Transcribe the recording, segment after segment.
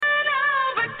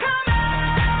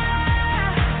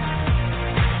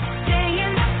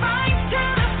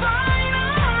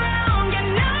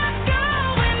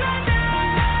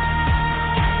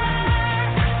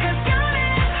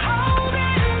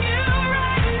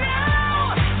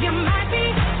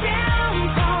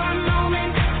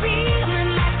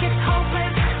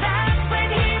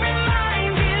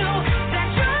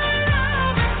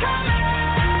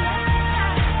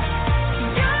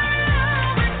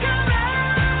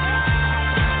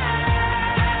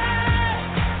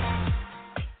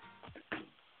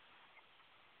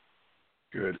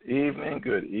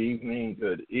good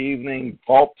evening,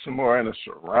 Baltimore and the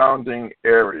surrounding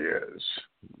areas.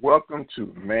 Welcome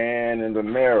to Man in the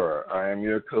Mirror. I am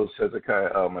your host,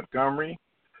 Hezekiah L. Montgomery,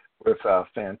 with our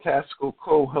fantastical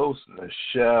co-host,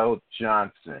 Nichelle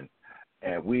Johnson.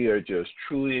 And we are just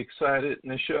truly excited,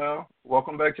 Nichelle.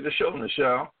 Welcome back to the show,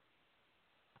 Nichelle.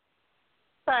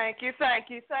 Thank you,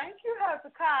 Hezekiah.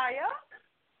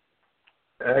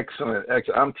 Excellent.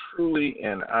 I'm truly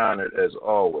and honored as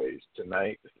always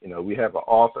tonight. We have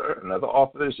another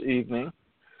author this evening.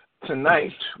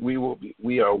 Tonight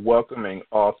we are welcoming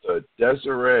author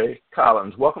Desarae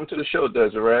Collins. Welcome to the show,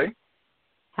 Desarae.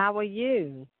 How are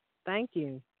you? Thank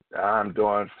you. I'm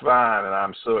doing fine, and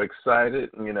I'm so excited.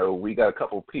 We got a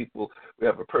couple people. We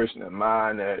have a person in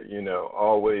mind that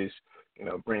always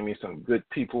bring me some good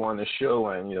people on the show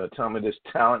and, tell me this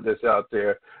talent that's out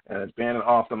there. And as being an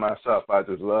author myself, I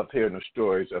just love hearing the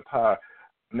stories of how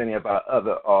many of our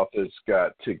other authors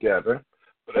got together.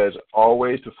 But as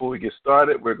always, before we get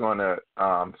started, we're going to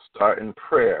start in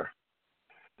prayer.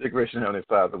 Dear gracious Heavenly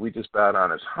Father, we just bow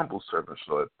down as humble servants,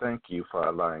 Lord. Thank you for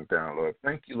our lying down, Lord.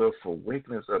 Thank you, Lord, for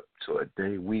waking us up to a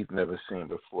day we've never seen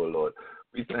before, Lord.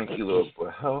 We thank you, Lord, for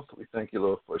health. We thank you,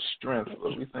 Lord, for strength,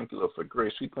 Lord. We thank you, Lord, for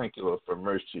grace. We thank you, Lord, for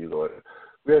mercy, Lord.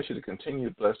 We ask you to continue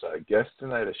to bless our guest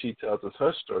tonight as she tells us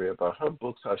her story about her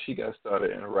books, how she got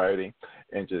started in writing,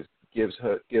 and just give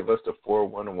us the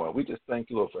 411. We just thank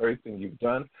you, Lord, for everything you've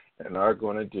done and are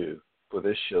going to do for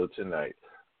this show tonight.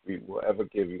 We will ever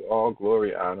give you all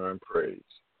glory, honor, and praise.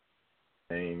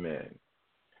 Amen.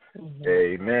 Mm-hmm.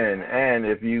 Amen. And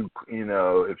if you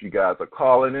guys are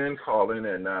calling in at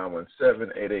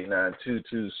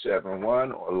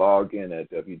 917-889-2271 or log in at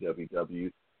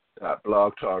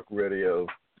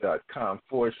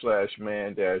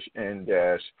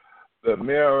www.blogtalkradio.com/man-n-the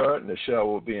mirror. Nichelle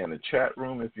will be in the chat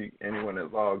room if anyone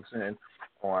that logs in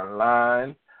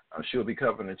online. She'll be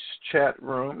covering the chat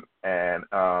room. And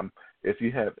if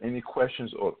you have any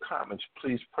questions or comments,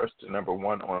 please press the number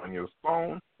 1 on your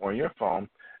phone,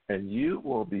 and you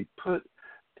will be put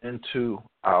into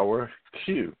our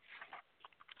queue.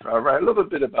 All right, a little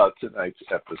bit about tonight's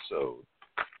episode.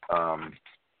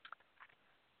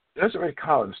 Desarae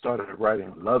Collins started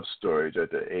writing love stories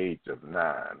at the age of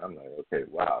 9. I'm like, okay,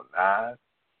 wow, 9?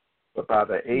 But by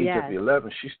the age of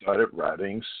 11, she started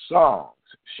writing songs.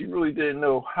 She really didn't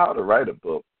know how to write a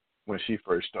book when she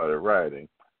first started writing.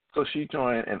 So she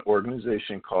joined an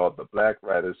organization called the Black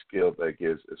Writers Guild that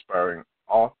gives aspiring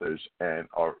authors and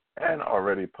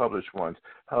already published ones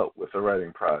help with the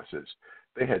writing process.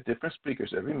 They had different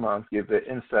speakers every month give their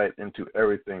insight into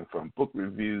everything from book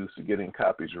reviews to getting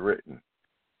copies written.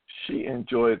 She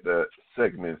enjoyed the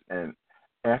segments, and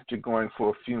after going for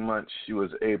a few months, she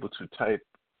was able to type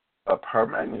up her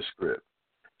manuscript.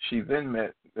 She then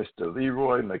met Mr.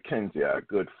 Leroy McKenzie, our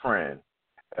good friend,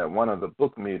 at one of the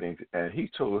book meetings, and he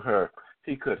told her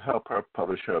he could help her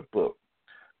publish her book.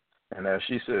 And as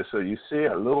she said, so you see,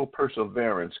 a little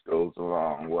perseverance goes a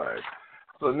long way.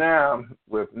 So now,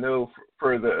 with no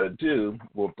further ado,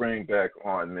 we'll bring back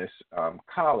on Miss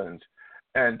Collins.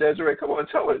 And Desarae, come on,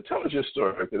 tell us your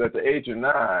story, because at the age of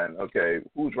 9, okay,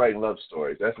 who's writing love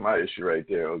stories? That's my issue right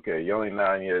there, okay? You're only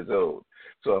 9 years old.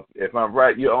 So if I'm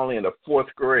right, you're only in the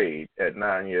 4th grade at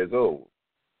 9 years old.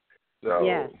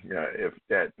 So, if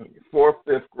that 4th,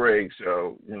 5th grade,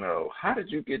 so, how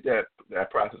did you get that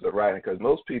process of writing? Because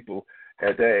most people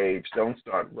at that age don't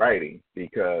start writing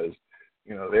because,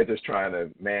 they're just trying to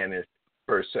manage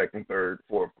 1st, 2nd, 3rd,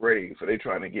 4th grade. So they're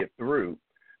trying to get through.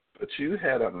 But you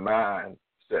had a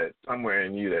mindset somewhere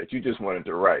in you that you just wanted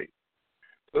to write.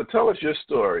 So tell us your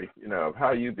story, of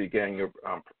how you began your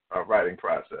writing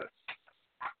process.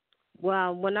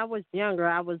 Well, when I was younger,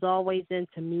 I was always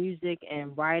into music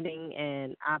and writing,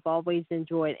 and I've always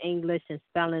enjoyed English and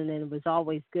spelling, and was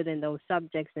always good in those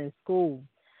subjects in school.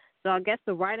 So I guess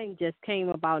the writing just came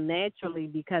about naturally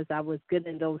because I was good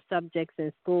in those subjects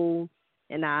in school,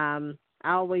 and I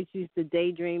always used to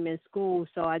daydream in school,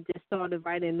 so I just started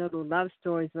writing little love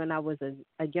stories when I was a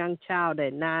young child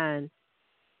at 9.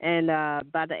 And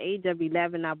by the age of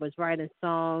 11, I was writing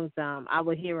songs. I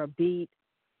would hear a beat,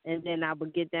 and then I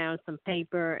would get down some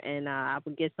paper, and I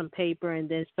would get some paper and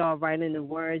then start writing the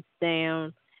words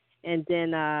down. And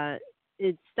then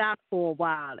it stopped for a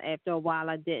while. After a while,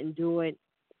 I didn't do it.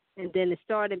 And then it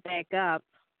started back up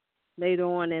later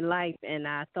on in life, and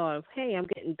I thought, hey, I'm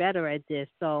getting better at this,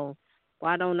 so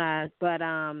why don't I? But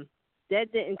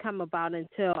that didn't come about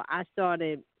until I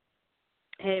started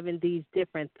having these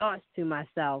different thoughts to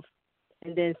myself.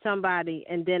 And then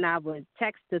I would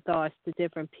text the thoughts to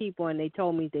different people, and they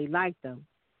told me they liked them.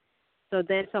 So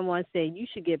then someone said, you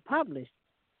should get published.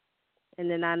 And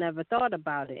then I never thought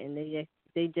about it. And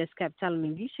they just kept telling me,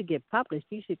 you should get published.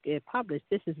 You should get published.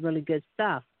 This is really good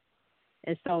stuff.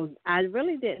 And so I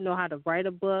really didn't know how to write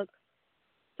a book.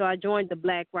 So I joined the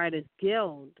Black Writers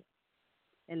Guild.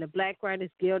 And the Black Writers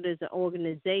Guild is an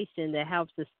organization that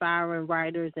helps aspiring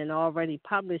writers and already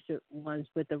published ones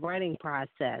with the writing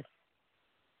process.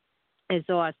 And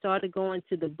so I started going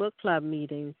to the book club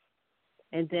meetings.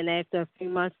 And then after a few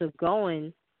months of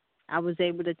going, I was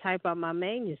able to type out my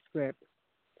manuscript.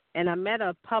 And I met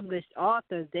a published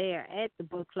author there at the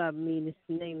book club meeting.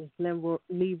 His name is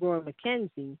Leroy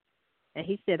McKenzie. And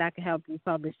he said, I can help you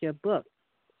publish your book.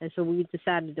 And so we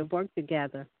decided to work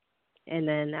together. And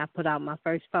then I put out my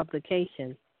first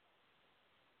publication.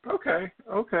 Okay.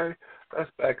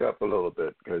 Let's back up a little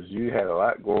bit because you had a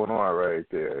lot going on right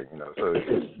there. So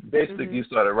basically you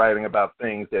started writing about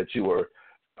things that you were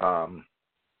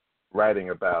writing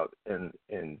about and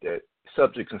that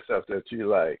subjects and stuff that you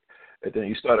like. And then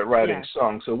you started writing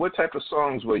songs. So what type of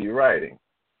songs were you writing?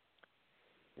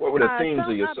 What were the themes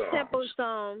of your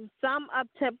songs? Some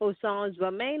up-tempo songs,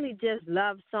 but mainly just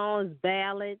love songs,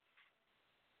 ballads,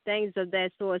 things of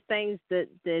that sort, things that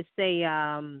say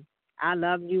I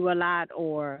love you a lot,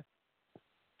 or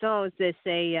songs that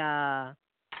say I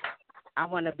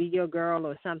want to be your girl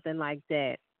or something like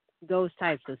that, those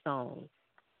types of songs.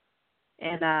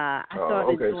 And I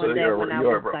started doing that when I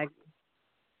was like...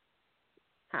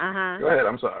 Go ahead,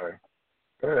 I'm sorry.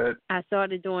 Go ahead. I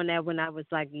started doing that when I was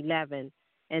like 11.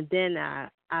 And then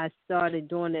I started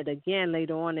doing it again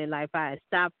later on in life. I had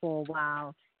stopped for a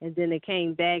while, and then it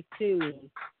came back to me.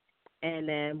 And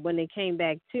then when it came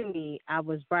back to me, I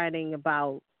was writing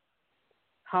about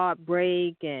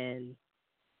heartbreak and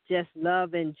just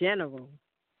love in general.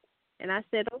 And I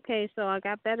said, okay, so I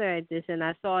got better at this. And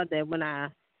I saw that when I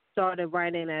started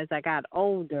writing as I got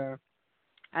older,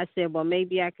 I said, well,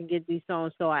 maybe I can get these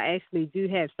songs. So I actually do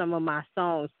have some of my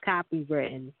songs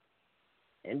copywritten.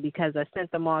 And because I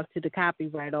sent them off to the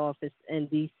copyright office in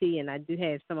D.C., and I do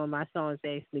have some of my songs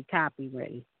actually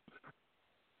copywritten.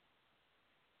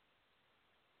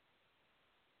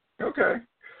 Okay.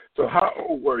 So how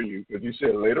old were you? Because you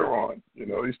said later on,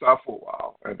 you stopped for a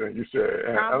while, and then you said,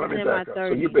 let me back up. 30s.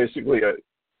 So you're basically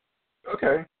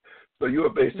So you were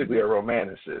basically a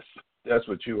romanticist. That's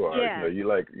what you are. Yeah.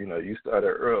 You started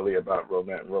early about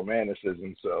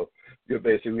romanticism, so you're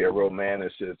basically a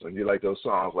romanticist, and you like those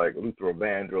songs like Luther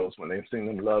Vandross when they sing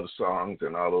them love songs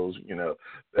and all those,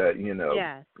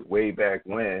 Yes. way back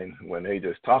when they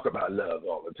just talk about love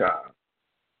all the time.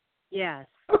 Yes.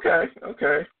 Okay.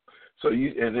 So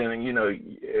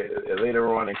later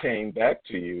on it came back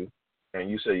to you, and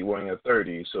you said you were in your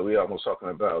 30s, so we're almost talking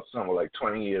about somewhere like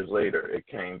 20 years later it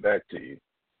came back to you.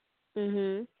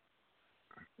 Mhm.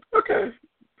 Okay.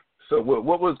 So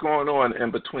what was going on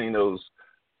in between those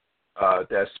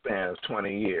that span of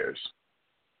 20 years?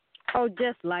 Oh,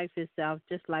 just life itself,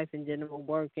 just life in general,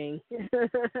 working,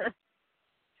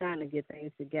 trying to get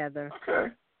things together.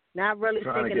 Okay. Not really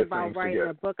thinking about writing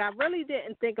a book. I really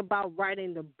didn't think about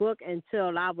writing the book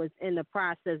until I was in the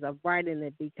process of writing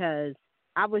it, because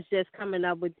I was just coming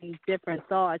up with these different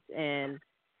thoughts, and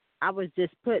I was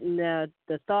just putting the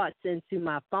thoughts into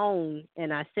my phone,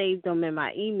 and I saved them in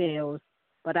my emails,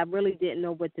 but I really didn't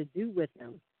know what to do with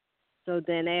them. So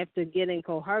then after getting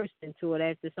coerced into it,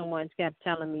 after someone kept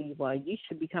telling me, well, you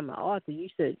should become an author, you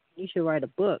should write a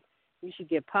book, you should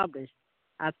get published,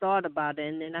 I thought about it,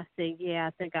 and then I said, yeah,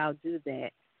 I think I'll do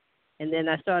that. And then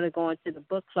I started going to the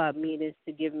book club meetings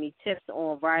to give me tips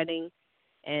on writing,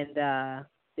 and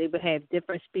they would have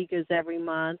different speakers every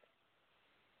month,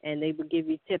 and they would give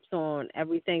you tips on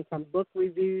everything from book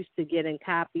reviews to getting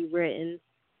copy written,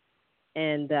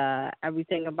 and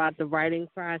everything about the writing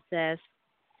process.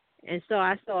 And so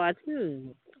I thought,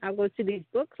 I'll go to these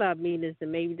book club meetings,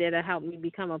 and maybe that'll help me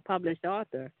become a published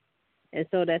author. And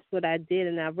so that's what I did,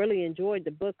 and I really enjoyed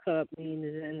the book club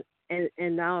meetings,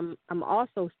 and I'm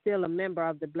also still a member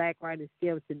of the Black Writers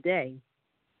Guild today.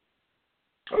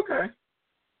 Okay.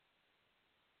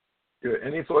 Good.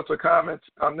 Any thoughts or comments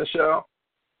on the show?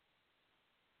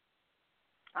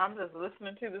 I'm just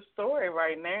listening to the story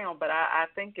right now, but I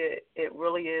think it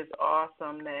really is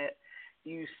awesome that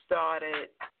you started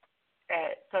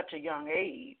at such a young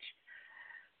age.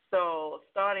 So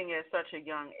starting at such a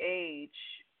young age,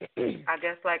 I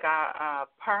guess like our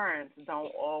parents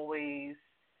don't always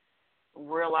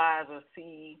realize or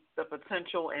see the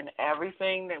potential in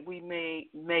everything that we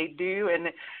may do.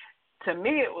 And to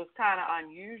me, it was kind of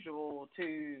unusual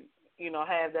to,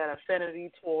 have that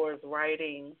affinity towards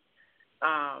writing,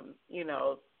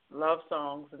 love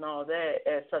songs and all that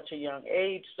at such a young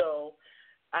age. So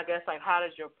I guess, like, how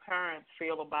does your parents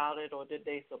feel about it, or did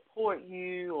they support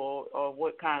you, or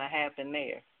what kind of happened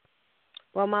there?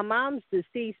 Well, my mom's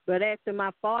deceased, but after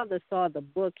my father saw the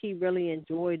book, he really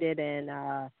enjoyed it,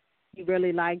 and he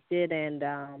really liked it, and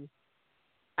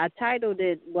I titled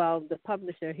it, well, the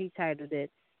publisher, he titled it,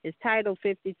 it's titled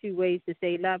 52 Ways to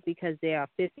Say Love because there are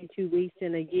 52 weeks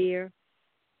in a year.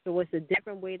 So it's a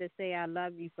different way to say I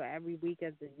love you for every week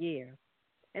of the year.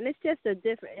 And it's just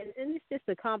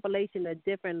a compilation of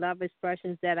different love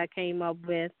expressions that I came up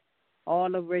with,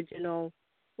 all original.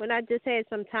 When I just had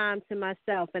some time to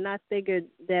myself, and I figured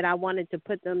that I wanted to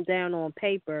put them down on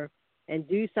paper and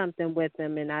do something with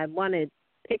them, and I wanted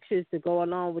pictures to go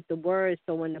along with the words.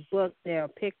 So in the book, there are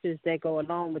pictures that go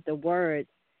along with the words,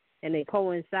 and they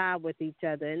coincide with each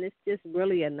other, and it's just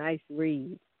really a nice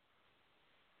read.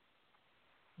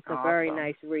 It's a very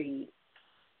nice read.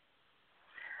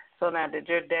 So now, did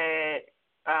your dad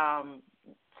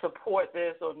support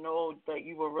this or know that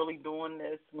you were really doing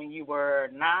this when you were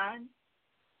 9?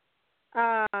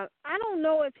 I don't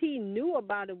know if he knew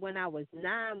about it when I was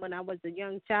 9, when I was a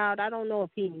young child. I don't know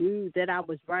if he knew that I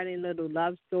was writing little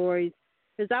love stories,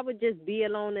 because I would just be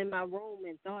alone in my room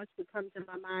and thoughts would come to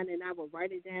my mind and I would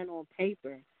write it down on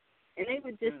paper. And they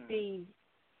would just be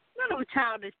little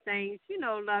childish things,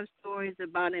 love stories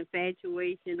about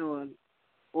infatuation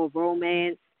or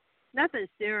romance, nothing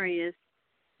serious.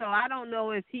 So I don't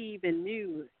know if he even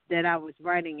knew that I was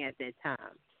writing at that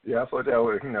time. Yeah, I thought that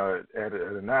was, at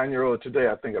a 9-year-old today,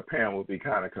 I think a parent would be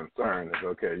kind of concerned. It's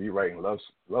okay, you writing love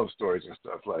stories and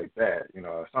stuff like that.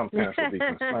 Some parents would be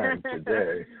concerned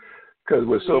today because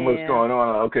with so much going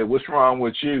on. Okay, what's wrong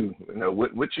with you?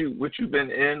 What you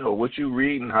been in or what you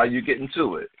reading? How you getting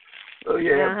to it? So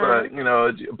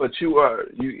but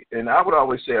you and I would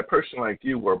always say a person like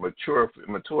you were mature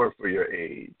for your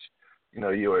age.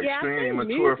 You were extremely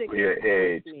mature for your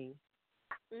age.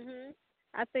 Mhm.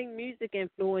 I think music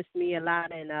influenced me a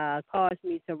lot and caused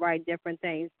me to write different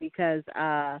things because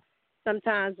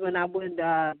sometimes when I would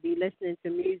be listening to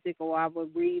music or I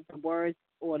would read the words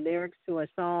or lyrics to a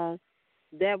song,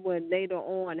 that would later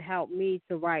on help me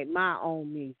to write my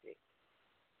own music.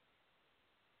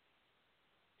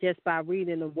 Just by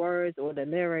reading the words or the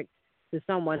lyrics to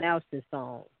someone else's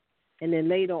song. And then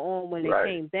later on when it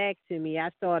came back to me,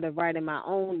 I started writing my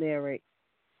own lyrics,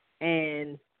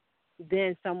 and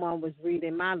then someone was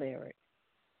reading my lyrics.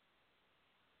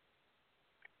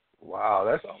 Wow,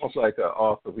 that's almost like an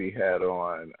author we had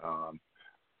on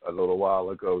a little while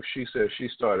ago. She said she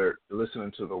started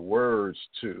listening to the words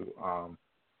to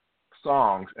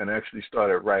songs and actually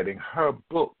started writing her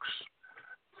books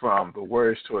from the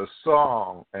words to a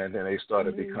song, and then they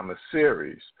started to become a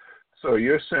series. So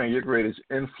you're saying your greatest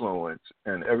influence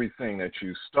and everything that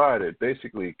you started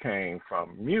basically came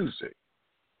from music.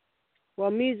 Well,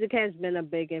 music has been a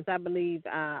big influence. I believe,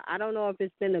 I don't know if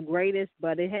it's been the greatest,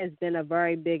 but it has been a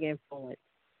very big influence.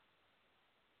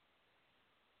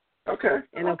 Okay.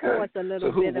 And, of course, a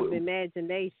little bit of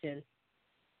imagination.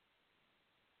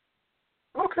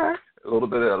 Okay. A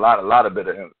lot of bit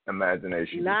of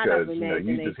imagination because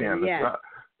you just hear the song.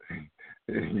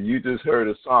 You just heard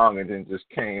a song and then just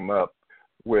came up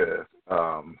with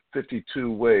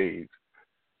 52 Ways.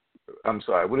 I'm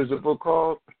sorry, what is the book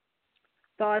called?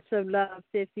 Thoughts of Love,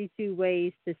 52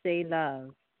 Ways to Say Love.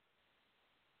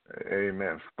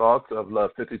 Amen. Thoughts of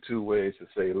Love, 52 Ways to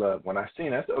Say Love. When I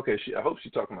seen that, I said, okay, I hope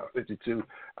she's talking about 52.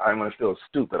 I'm going to feel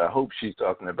stupid. I hope she's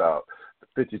talking about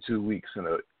 52 weeks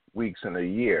in a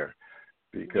year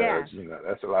because,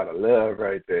 that's a lot of love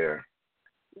right there.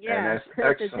 Yeah, and that's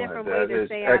it's excellent. a different way to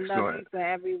say excellent. I love you for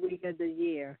every week of the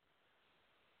year.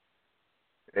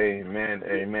 Amen,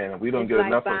 amen. We don't get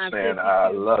enough of saying I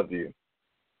love you.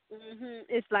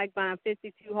 It's like buying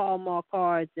 52 Hallmark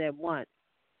cards at once.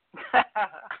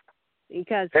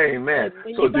 Because amen.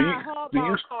 when so you buy a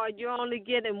Hallmark card, you're only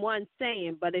getting one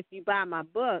saying, but if you buy my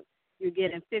book, you're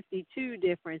getting 52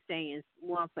 different sayings,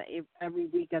 one for every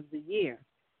week of the year.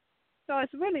 So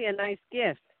it's really a nice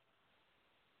gift.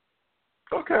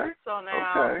 Okay. So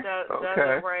now,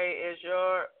 Desarae, is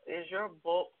your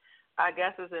book, I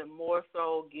guess, is it more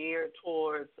so geared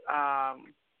towards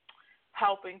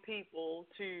helping people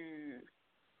to,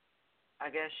 I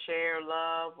guess, share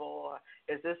love, or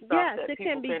is this stuff that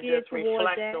people can just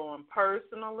reflect on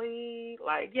personally?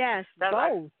 Yes,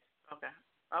 both. Okay.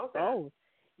 Both.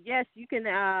 Yes, you can.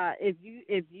 If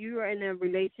you are in a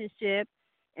relationship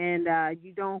and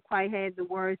you don't quite have the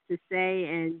words to say,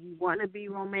 and you want to be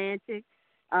romantic,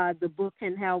 the book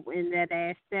can help in that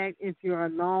aspect. If you're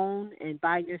alone and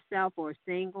by yourself or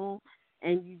single,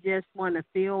 and you just want to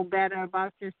feel better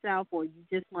about yourself, or you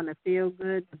just want to feel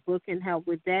good, the book can help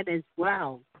with that as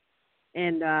well.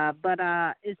 And but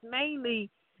it's mainly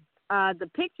the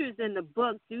pictures in the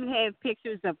book do have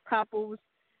pictures of couples.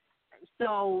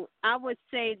 So I would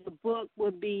say the book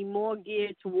would be more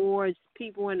geared towards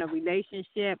people in a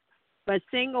relationship, but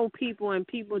single people and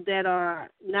people that are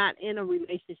not in a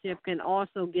relationship can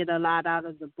also get a lot out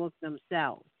of the book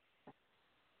themselves.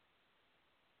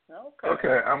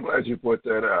 Okay, I'm glad you brought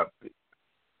that up.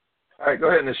 All right, go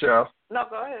ahead, Nichelle. No,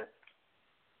 go ahead.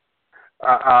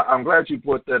 I'm glad you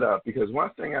brought that up because one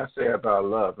thing I say about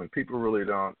love, and people really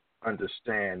don't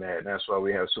understand that, and that's why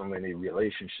we have so many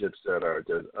relationships that are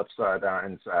just upside down,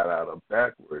 inside out, or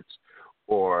backwards,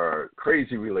 or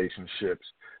crazy relationships.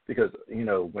 Because, you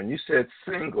know, when you said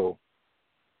single,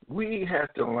 we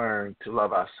have to learn to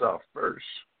love ourselves first.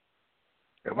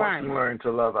 And once we learn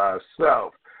to love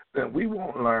ourselves, then we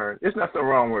won't learn. There's nothing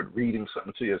wrong with reading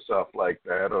something to yourself like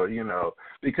that, or, you know,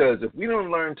 because if we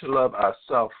don't learn to love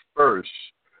ourselves first,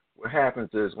 what happens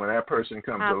is when that person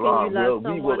comes along,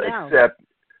 we will accept.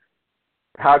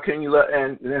 How can you love,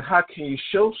 and then how can you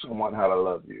show someone how to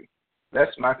love you?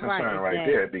 That's my concern right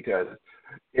there, because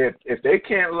if they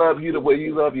can't love you the way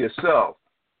you love yourself,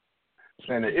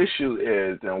 then the issue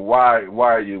is, then why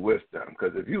are you with them?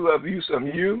 Because if you love you some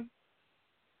you,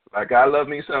 like I love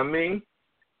me some me,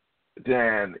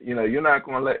 then, you know, you're not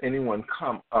going to let anyone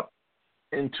come up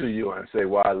into you and say,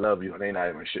 well, I love you, and they're not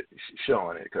even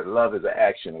showing it, because love is an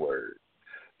action word.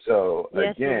 So,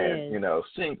 again,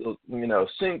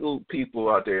 single people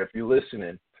out there, if you're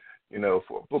listening, you know,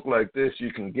 for a book like this,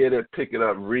 you can get it, pick it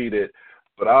up, read it.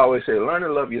 But I always say, learn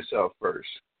to love yourself first,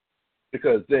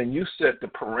 because then you set the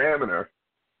parameter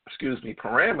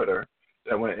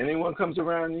that when anyone comes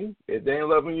around you, if they ain't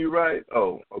loving you right,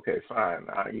 oh, okay, fine.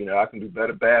 I can do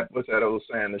better bad. What's that old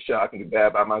saying, the show? I can do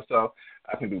bad by myself.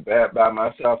 I can do bad by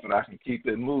myself, and I can keep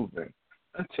it moving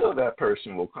until that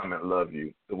person will come and love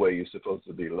you the way you're supposed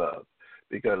to be loved.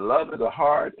 Because love is a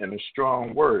hard and a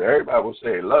strong word. Everybody will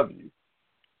say, love you.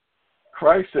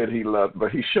 Christ said he loved,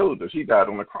 but he showed us. He died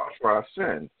on the cross for our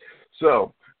sins.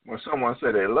 So when someone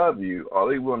said they love you, or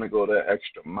they want to go that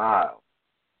extra mile,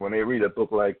 when they read a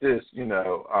book like this,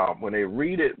 when they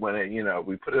read it,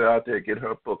 we put it out there, get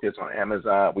her book. It's on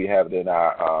Amazon. We have it in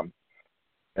our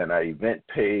event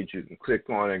page. You can click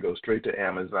on it and go straight to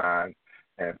Amazon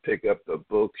and pick up the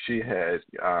book she has.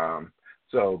 I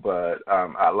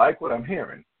like what I'm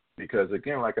hearing because,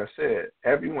 again, like I said,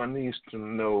 everyone needs to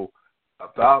know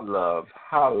about love,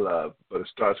 how to love, but it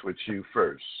starts with you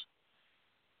first.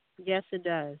 Yes, it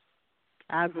does.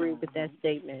 I agree with that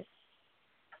statement.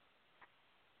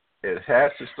 It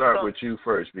has to start with you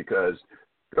first because,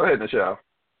 go ahead, Nichelle.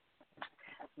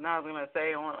 No, I was going to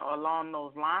say along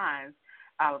those lines,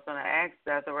 I was going to ask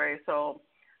Desarae, so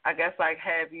I guess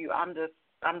I'm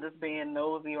just being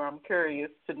nosy or I'm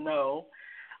curious to know,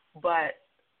 but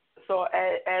so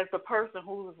as the person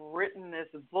who's written this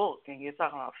book, and you're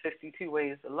talking about 52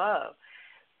 Ways to Love,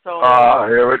 so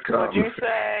here it comes. Would you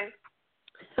say,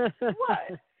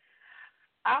 what?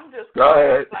 I'm just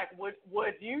curious,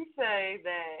 would you say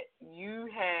that you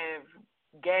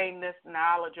have gained this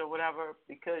knowledge or whatever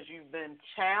because you've been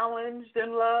challenged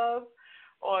in love,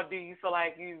 or do you feel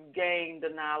like you've gained the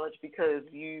knowledge because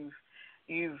you've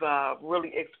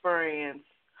really experienced,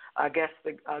 I guess,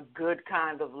 a good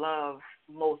kind of love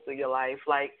most of your life?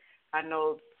 Like, I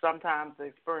know sometimes the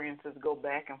experiences go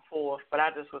back and forth, but I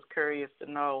just was curious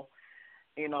to know,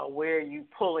 where are you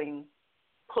pulling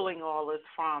all this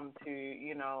from to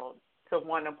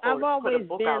want to put a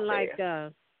book out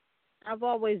there? I've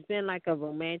always been like a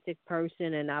romantic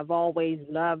person, and I've always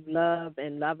loved love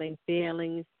and loving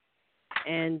feelings,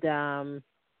 and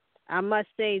I must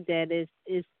say that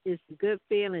it's a good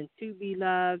feeling to be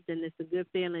loved, and it's a good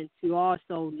feeling to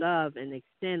also love and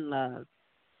extend love.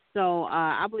 So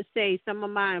I would say some of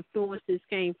my influences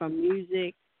came from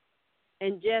music,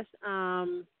 and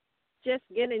just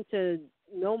getting to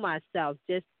know myself,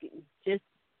 just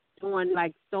doing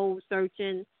like soul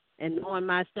searching and knowing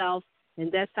myself,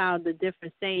 and that's how the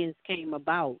different sayings came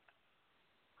about.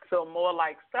 So more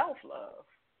like self-love.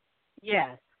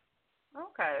 Yes.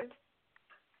 Okay.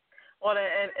 Well,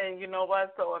 and you know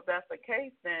what? So if that's the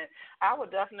case, then I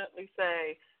would definitely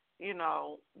say, even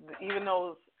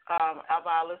those of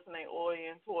our listening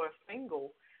audience who are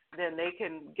single, then they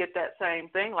can get that same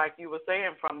thing like you were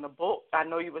saying from the book. I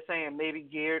know you were saying maybe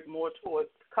geared more towards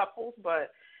couples,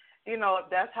 but, if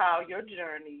that's how your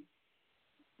journey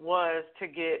was to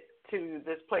get to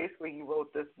this place where you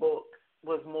wrote this book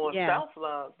was more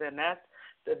self-love, then that's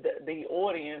the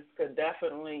audience could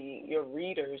definitely, your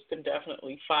readers could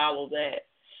definitely follow that,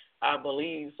 I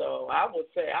believe. So I would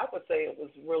say it was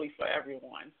really for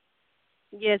everyone.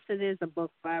 Yes, it is a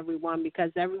book for everyone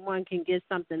because everyone can get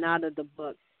something out of the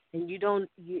book. And you don't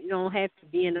have to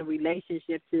be in a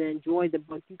relationship to enjoy the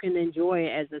book. You can enjoy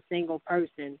it as a single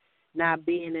person, not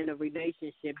being in a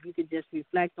relationship. You could just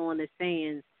reflect on the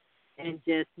sayings and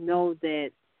just know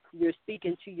that you're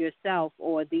speaking to yourself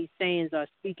or these sayings are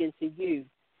speaking to you.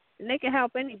 And they can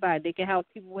help anybody. They can help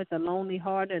people with a lonely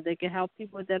heart or they can help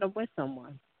people that are with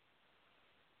someone.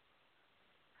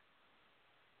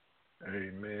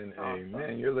 Amen. Awesome.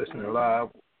 Amen. You're listening live.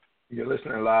 You're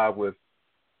listening live with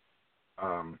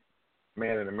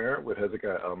Man in the Mirror with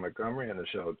Hezekiah L. Montgomery and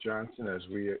Michelle Johnson as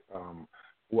we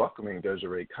welcoming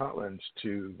Desarae Collins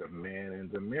to the Man in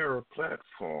the Mirror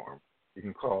platform. You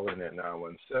can call in at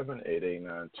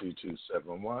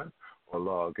 917-889-2271 or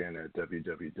log in at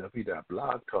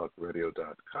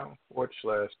www.blogtalkradio.com/-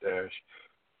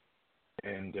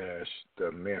 and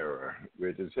the mirror.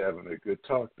 We're just having a good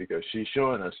talk because she's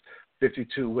showing us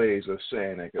 52 ways of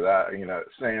saying it. Because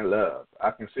saying love. I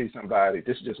can see somebody.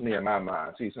 This is just me in my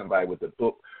mind. See somebody with a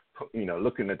book,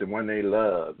 looking at the one they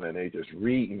love, and they just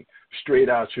reading straight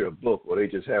out your book, or they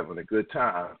just having a good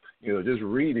time, just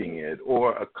reading it,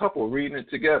 or a couple reading it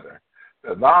together.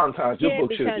 Valentine's, your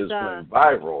book should have just went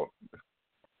viral.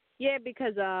 Yeah,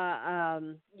 because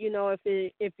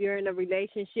if you're in a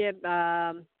relationship,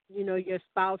 your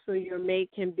spouse or your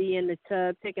mate can be in the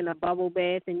tub taking a bubble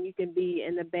bath, and you can be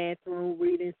in the bathroom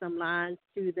reading some lines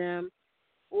to them,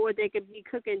 or they could be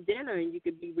cooking dinner and you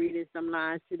could be reading some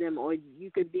lines to them, or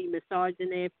you could be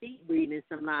massaging their feet reading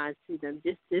some lines to them.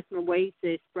 Just different ways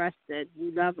to express that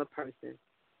you love a person.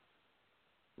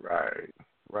 Right.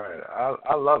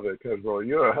 I love it because,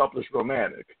 you're a helpless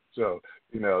romantic. So,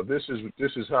 this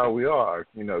is how we are.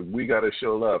 We got to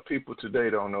show love. People today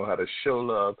don't know how to show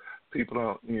love. People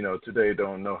don't, today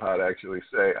don't know how to actually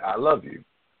say, I love you.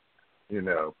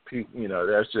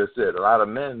 That's just it. A lot of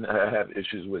men have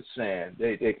issues with saying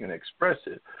they can express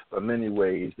it, but many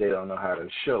ways they don't know how to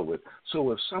show it. So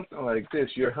with something like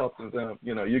this, you're helping them,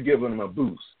 you're giving them a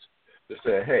boost to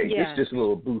say, hey, This is just a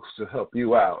little boost to help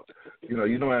you out.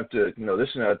 You don't have to, this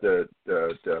is not the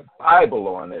Bible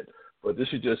on it, but this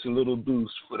is just a little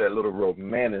boost for that little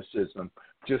romanticism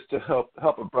just to help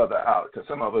a brother out, because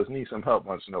some of us need some help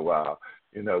once in a while.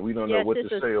 We don't know what to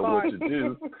say or what to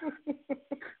do.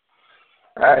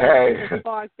 Hey. It's a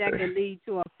spark that can lead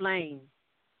to a flame.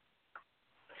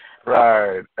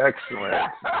 Right. Excellent.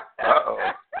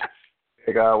 Uh-oh.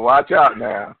 You got to watch out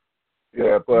now.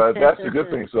 Yeah, but that's a good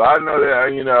thing. So I know that,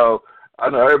 I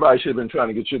know everybody should have been trying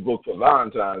to get your book for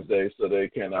Valentine's Day so they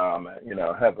can, have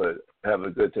a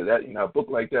good to that. A book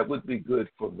like that would be good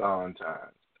for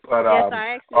Valentine's. But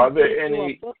are there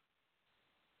any?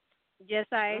 Yes,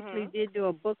 I actually did do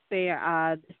a book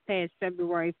fair this past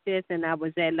February 5th, and I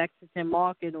was at Lexington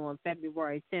Market on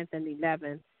February 10th and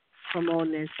 11th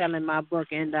promoting and selling my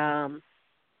book. And I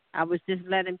was just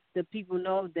letting the people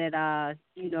know that,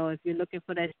 if you're looking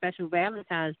for that special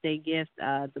Valentine's Day gift,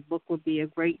 the book would be a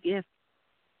great gift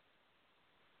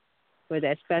for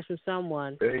that special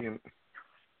someone. You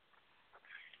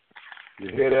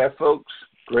hear that, folks?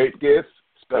 Great gift,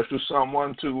 special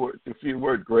someone, a few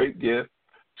words, great gift.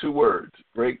 2 words,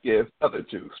 great gift, other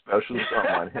 2, special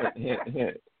someone,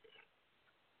 hint.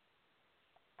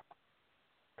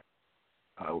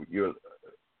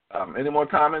 Any more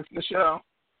comments, Michelle?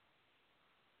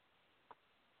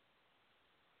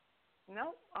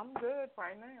 No, I'm good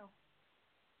right now.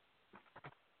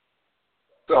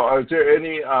 So is there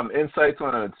any insights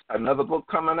on another book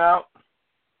coming out?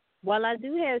 Well, I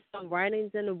do have some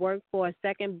writings in the work for a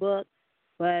second book,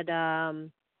 but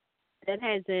that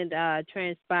hasn't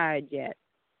transpired yet.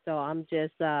 So I'm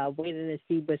just waiting to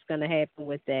see what's going to happen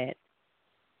with that.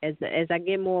 As I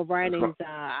get more writings,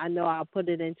 I know I'll put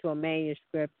it into a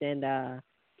manuscript and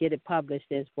get it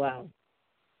published as well.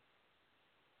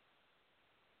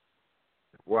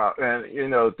 Wow, and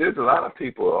there's a lot of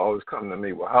people who always come to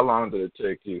me, well, how long did it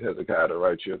take you, Hezekiah, to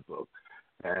write your book?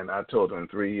 And I told them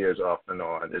 3 years off and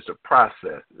on. It's a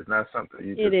process. It's not something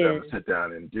you just have to sit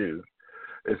down and do.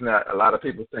 It's not. A lot of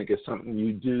people think it's something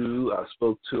you do. I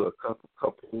spoke to a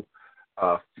couple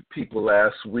people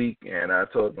last week, and I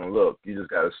told them, look, you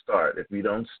just got to start. If you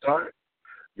don't start,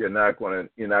 you're not going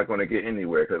to get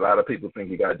anywhere, because a lot of people think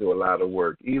you got to do a lot of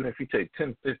work. Even if you take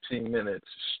 10, 15 minutes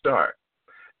to start,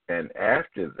 and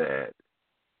after that,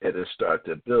 it'll start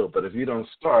to build. But if you don't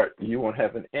start, you won't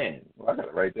have an end. Well, I got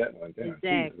to write that one down.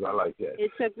 Exactly. Jesus, I like that.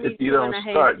 It took me if you don't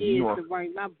start, you won't to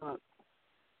write my book.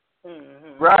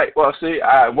 Mm-hmm. Right. Well, see,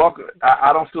 I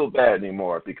don't feel bad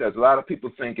anymore, because a lot of people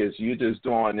think it's you just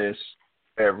doing this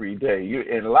every day. You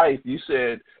in life. You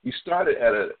said you started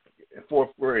at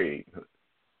 4th grade.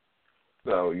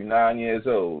 So you're 9 years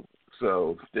old.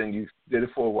 So then you did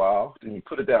it for a while. Then you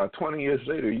put it down. 20 years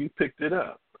later, you picked it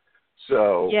up.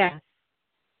 So Yeah.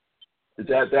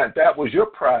 that was your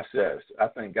process. I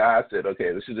think God said,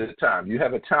 okay, this is the time. You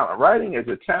have a talent. Writing is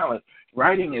a talent.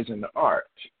 Writing is an art.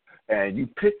 And you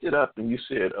picked it up and you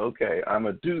said, okay, I'm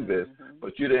going to do this.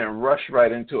 But you didn't rush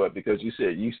right into it because you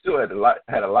said you still had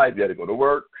a life. You had to go to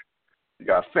work. You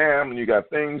got family. You got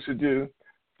things to do.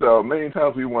 So many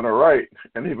times we want to write,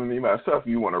 and even me myself,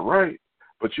 you want to write,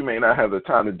 but you may not have the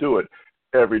time to do it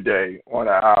every day on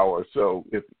an hour. So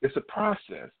it's a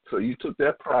process. So you took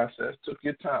that process, took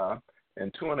your time,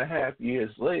 and 2.5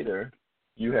 years later,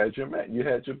 you had your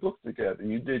book together.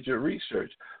 You did your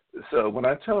research. So when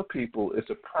I tell people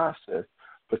it's a process,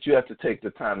 but you have to take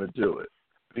the time to do it,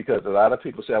 because a lot of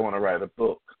people say, I want to write a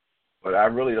book, but I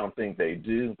really don't think they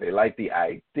do. They like the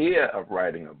idea of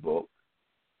writing a book,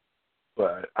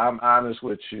 but I'm honest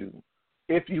with you.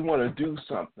 If you want to do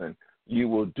something, you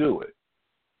will do it,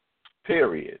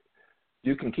 period.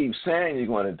 You can keep saying you're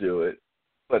going to do it,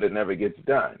 but it never gets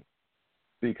done.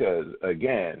 Because,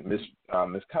 again, Miss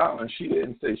Collins, she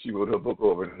didn't say she wrote her book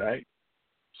overnight.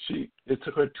 It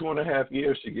took her 2.5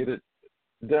 years to get it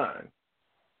done,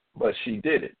 but she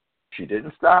did it. She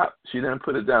didn't stop. She didn't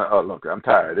put it down. Oh, look, I'm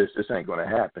tired. This ain't going to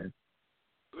happen.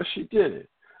 But she did it.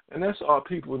 And that's all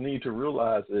people need to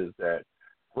realize is that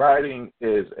writing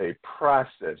is a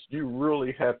process. You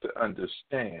really have to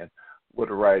understand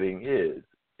what writing is.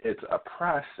 It's a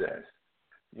process.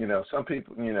 You know, some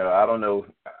people, I don't know,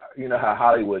 how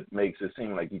Hollywood makes it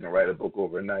seem like you can write a book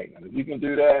overnight. And if you can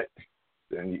do that,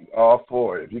 then you're all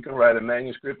for it. If you can write a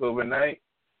manuscript overnight,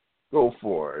 go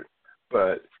for it.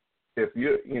 But if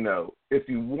if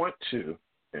you want to,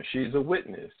 and she's a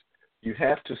witness, you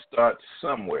have to start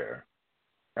somewhere.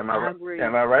 Am I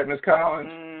right, Ms. Collins?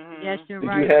 Mm-hmm. Yes, you're Did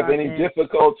right. you have any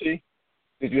difficulty?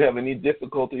 Did you have any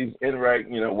difficulties in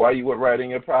writing, while you were writing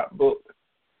your book?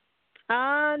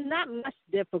 Not much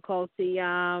difficulty.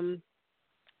 I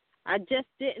just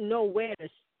didn't know where to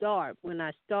start when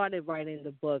I started writing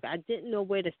the book. I didn't know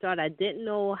where to start. I didn't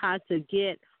know how to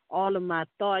get all of my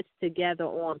thoughts together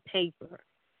on paper.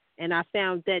 And I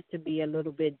found that to be a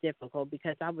little bit difficult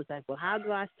because I was like, well, how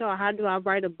do I start? How do I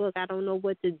write a book? I don't know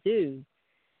what to do.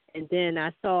 And then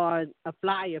I saw a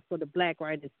flyer for the Black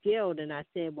Writers Guild, and I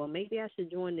said, well, maybe I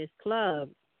should join this club,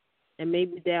 and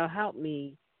maybe they'll help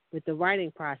me with the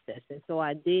writing process. And so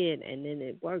I did, and then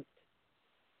it worked.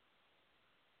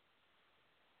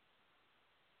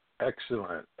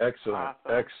 Excellent. Awesome.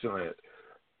 Excellent.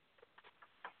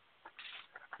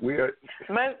 We are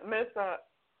Miss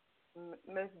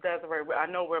Desarae. I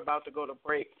know we're about to go to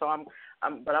break, so I'm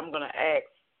going to ask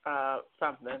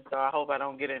something. So I hope I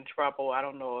don't get in trouble. I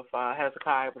don't know if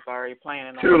Hezekiah was already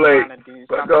planning on too late. Trying to do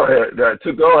but something. go ahead.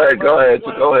 Go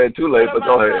ahead. Too late, but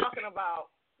go ahead.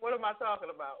 What am I talking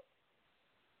about?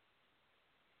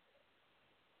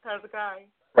 Hezekiah?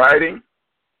 Writing?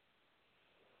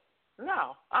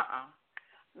 No.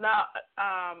 Now,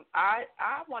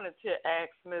 I wanted to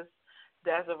ask Miss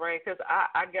Desarae because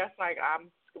I guess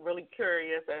I'm really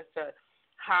curious as to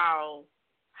how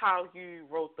you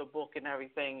wrote the book and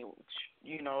everything,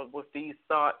 with these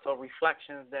thoughts or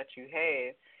reflections that you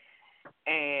had.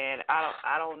 And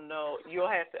I don't know. You'll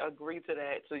have to agree to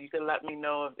that, so you can let me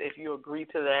know if you agree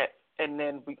to that, and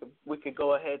then we could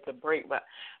go ahead to break. But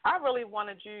I really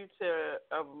wanted you to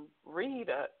read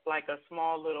a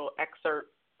small little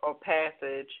excerpt or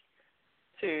passage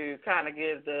to kind of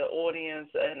give the audience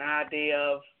an idea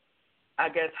of, I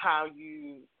guess, how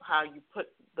you put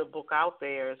the book out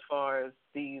there as far as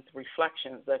these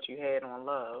reflections that you had on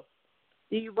love.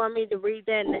 Do you want me to read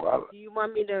that? Do you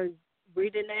want me to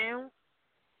read it now?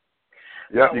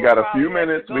 Yep, you got a few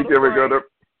minutes. We're going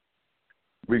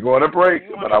to break,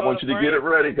 but I want you to get it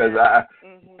ready because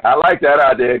I like that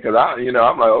idea because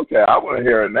I'm like, okay, I want to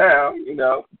hear it now.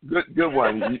 Good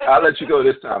one. I'll let you go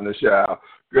this time, Nichelle.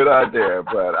 Good idea,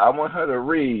 but I want her to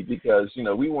read because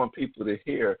we want people to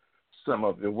hear some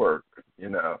of the work.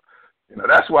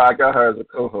 That's why I got her as a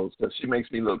co-host because she makes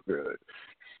me look good.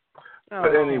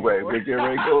 But anyway, we get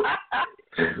ready to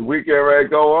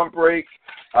go on break.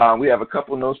 We have a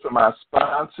couple notes from our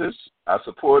sponsors, our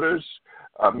supporters,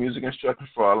 Music Instruction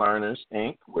for Our Learners,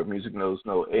 Inc., where music knows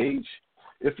no age.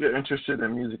 If you're interested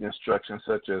in music instruction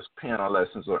such as piano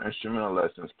lessons or instrumental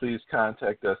lessons, please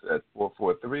contact us at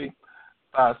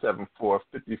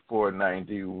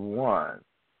 443-574-5491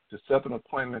 to set up an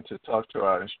appointment to talk to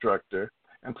our instructor.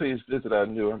 And please visit our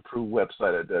new improved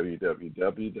website at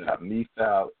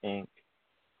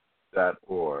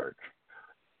www.methalinc.org.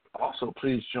 Also,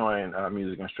 please join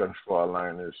Music Instruction for Our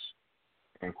Learners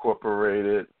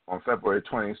Incorporated on February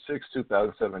 26,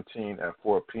 2017 at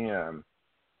 4 p.m.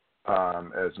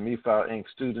 As MeFile Inc.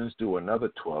 students do another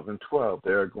 12 and 12.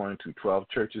 They are going to 12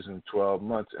 churches in 12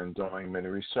 months and doing many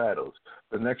recitals.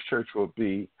 The next church will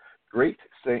be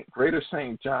Greater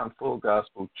St. John Full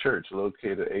Gospel Church,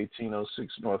 located at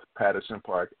 1806 North Patterson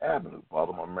Park Avenue,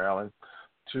 Baltimore, Maryland,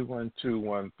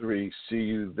 21213. See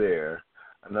you there.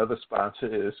 Another sponsor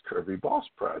is Curvy Boss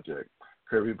Project.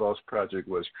 Curvy Boss Project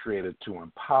was created to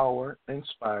empower,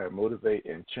 inspire, motivate,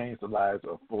 and change the lives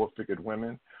of four-figured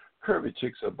women. Curvy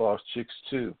chicks are boss chicks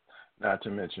too, not to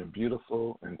mention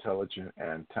beautiful, intelligent,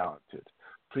 and talented.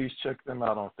 Please check them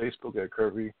out on Facebook at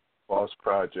Curvy Boss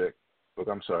Project. At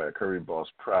Curvy Boss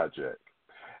Project.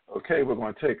 Okay, we're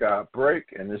going to take our break,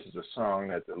 and this is a song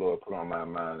that the Lord put on my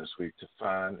mind this week to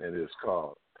find. It is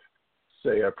called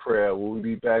Say a Prayer. We'll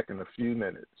be back in a few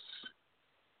minutes.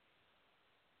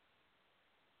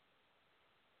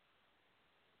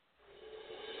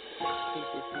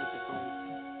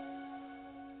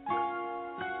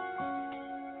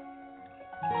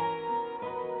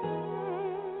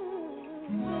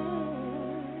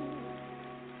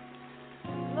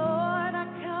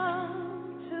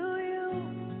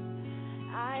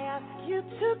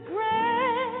 To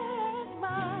grant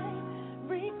my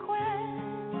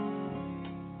request,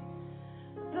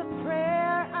 the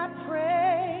prayer I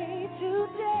pray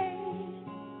today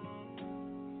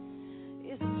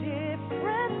is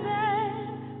different than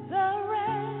the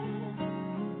rest.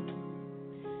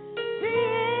 The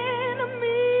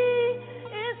enemy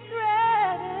is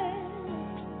threatened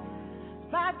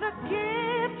by the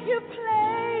gift you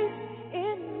place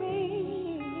in me.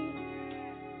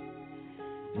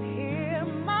 Hear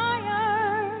my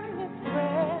earnest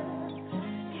prayer,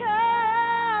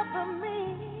 cover me.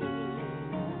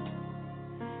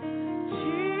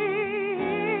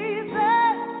 Jesus,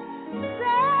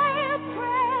 say a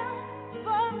prayer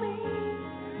for me.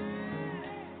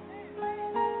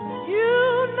 You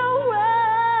know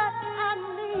what I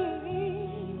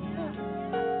need.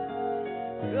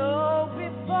 Go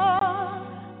before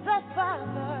the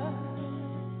Father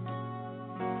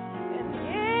and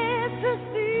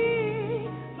intercede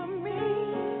for me.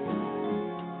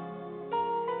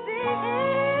 The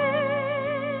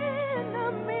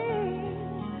enemy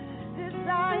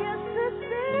desires to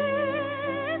see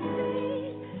me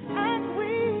and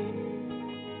weep,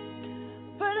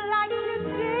 but like you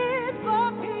did for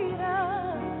Peter,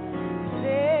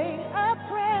 say a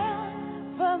prayer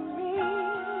for me.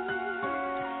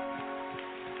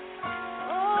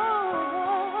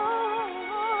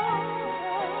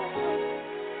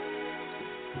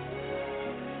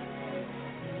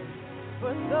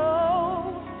 For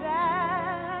those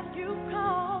that you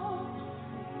call,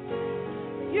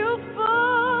 you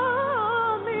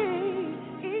fully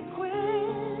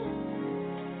equipped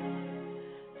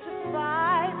to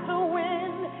fight the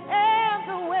wind and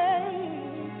the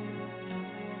waves,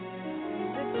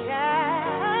 the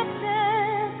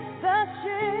captain, the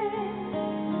ship.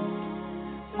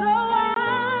 So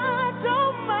I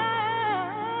don't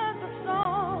mind the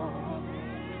storm.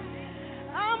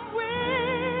 I'm willing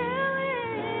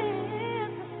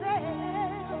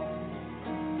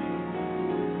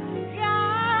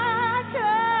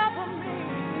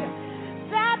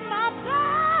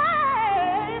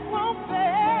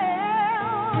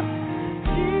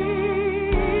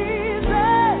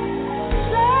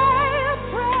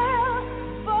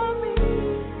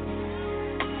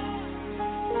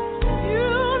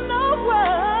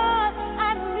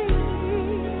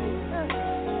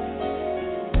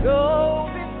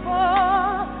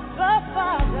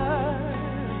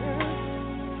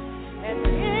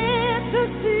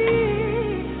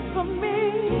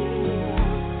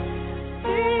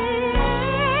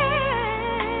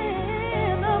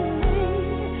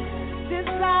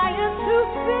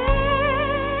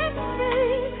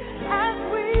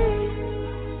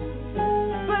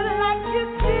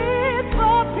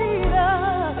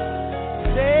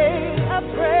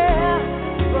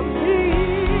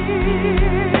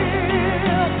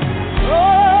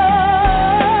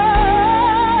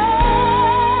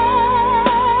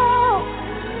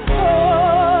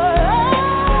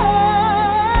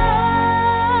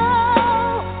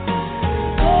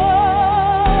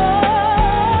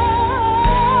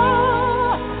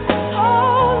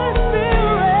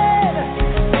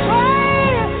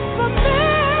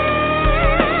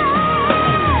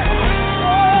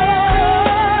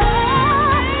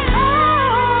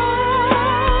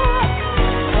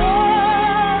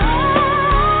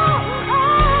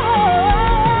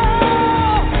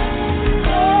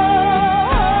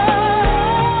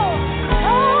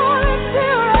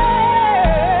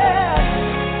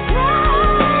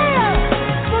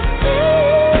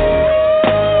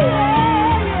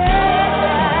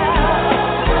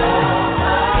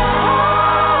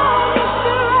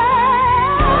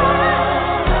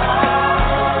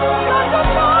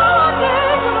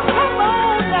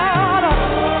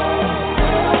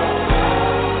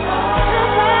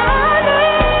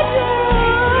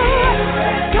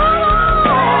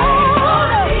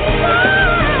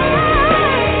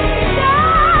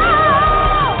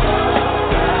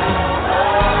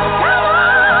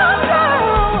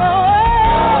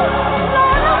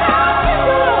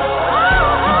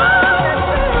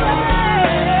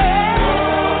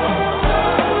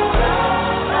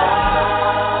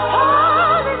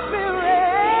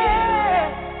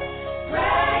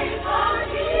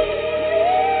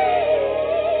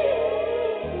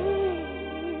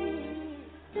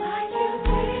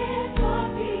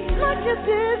you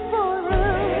did for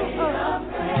us.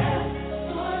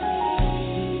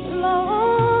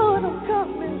 Lord, I'm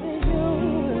coming to you,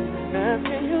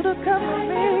 asking you to come to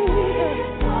me,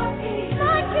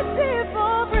 like you did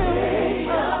for me.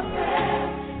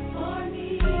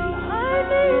 I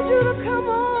need you to come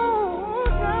on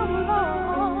down,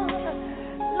 Lord,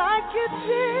 like you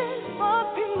did for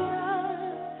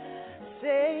Peter.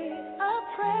 Say a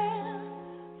prayer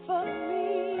for me.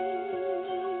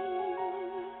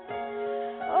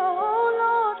 Oh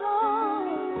Lord,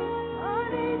 Lord, I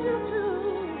need you to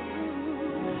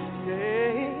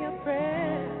say a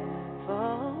prayer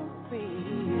for me.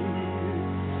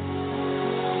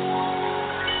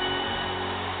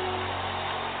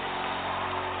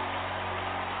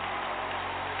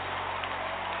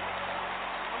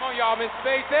 Come on, y'all, Miss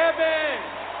Faith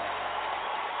Evans.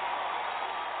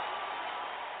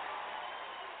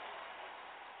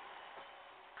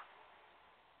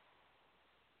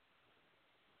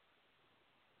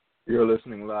 You're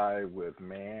listening live with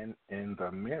Man in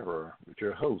the Mirror with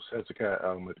your host,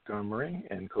 Hezekiah Montgomery,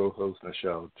 and co-host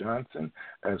Michelle Johnson,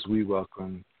 as we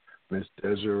welcome Miss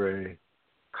Desarae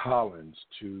Collins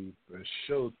to the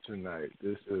show tonight.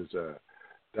 This is a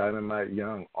dynamite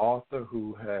young author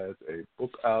who has a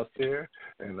book out there,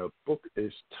 and the book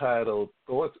is titled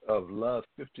Thoughts of Love,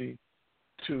 52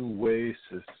 Ways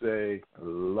to Say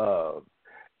Love.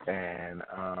 And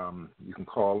you can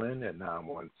call in at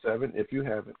 917. If you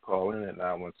haven't, call in at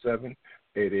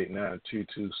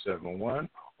 917-889-2271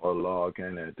 or log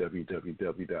in at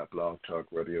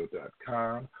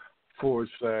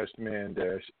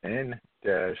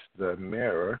www.blogtalkradio.com/man-n-the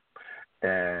mirror.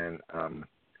 And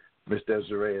Miss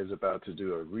Desarae is about to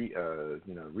do a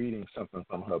reading something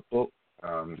from her book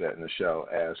that Michelle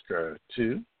asked her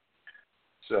to.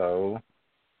 So,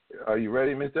 are you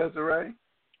ready, Miss Desarae?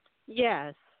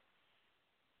 Yes.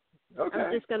 Okay.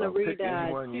 I'm just going to read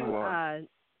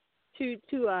two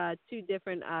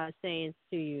different sayings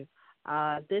to you.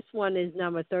 This one is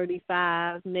number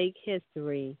 35, make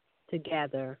history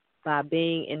together by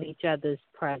being in each other's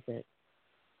presence.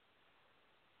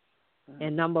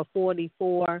 And number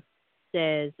 44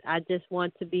 says, I just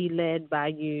want to be led by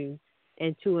you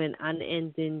into an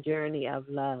unending journey of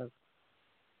love.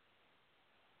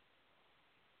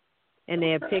 And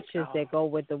there are pictures that go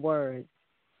with the words.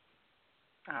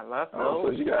 I love those. Oh, so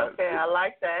you got, okay, I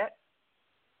like that.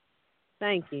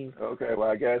 Thank you. Okay, well,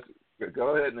 I guess,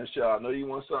 go ahead, Michelle. I know you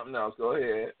want something else. Go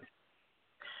ahead.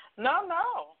 No,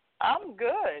 I'm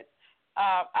good.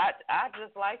 I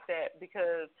just like that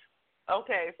because,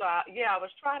 okay, so I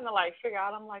was trying to figure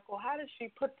out. I'm like, well, how does she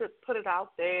put it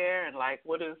out there, and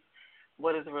what is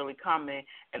really coming?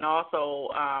 And also,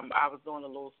 I was doing a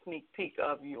little sneak peek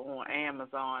of you on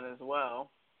Amazon as well.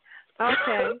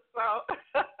 Okay. So,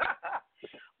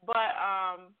 but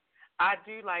I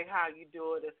do like how you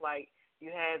do it. It's like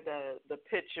you had the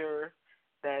picture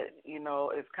that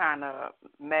is kind of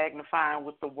magnifying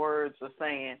what the words are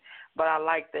saying. But I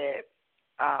like that.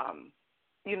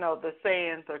 The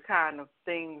sayings are kind of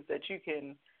things that you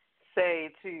can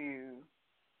say to.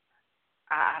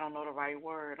 I don't know the right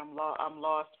word. I'm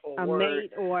lost for a word. A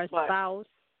mate or a spouse.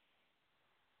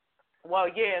 Well,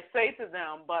 yeah, say to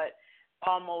them, but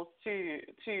almost to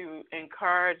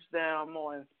encourage them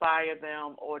or inspire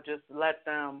them or just let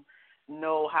them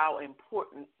know how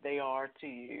important they are to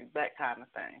you, that kind of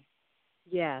thing.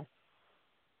 Yes.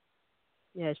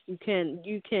 Yes, you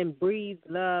can breathe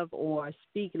love or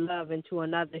speak love into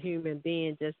another human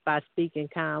being just by speaking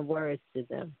kind words to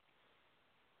them.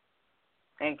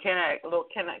 And can I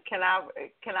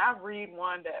read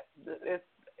one that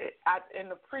in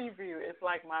the preview? It's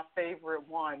like my favorite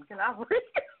one. Can I read?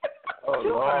 Oh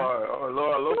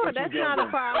Lord! Look sure, what that's you not a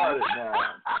problem.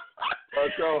 now.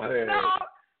 Go ahead. No.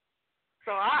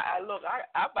 So I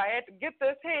had to get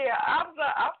this here. I'm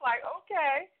like,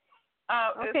 okay.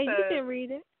 Okay, you can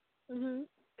read it. Mhm.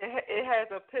 It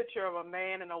has a picture of a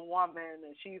man and a woman,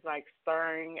 and she's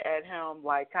staring at him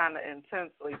kind of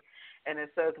intensely, and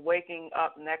it says, "Waking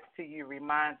up next to you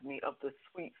reminds me of the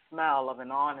sweet smell of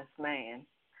an honest man."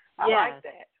 I like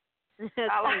that.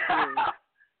 Thank you.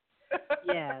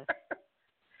 Yes.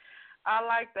 I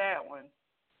like that one.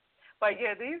 But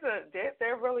yeah,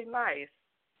 they're really nice.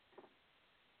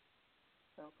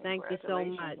 So thank you so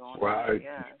much. Wow.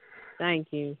 Yeah.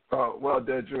 Thank you. Oh, well,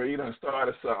 Desarae, you done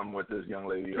started something with this young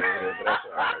lady over here, but that's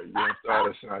all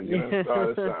right. You done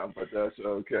started something, but that's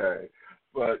okay.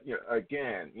 But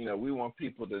again, we want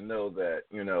people to know that,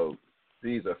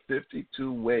 these are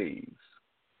 52 ways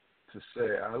to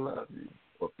say I love you,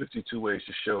 or 52 ways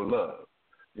to show love.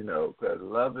 Because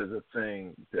love is a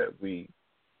thing that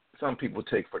some people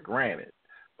take for granted,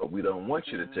 but we don't want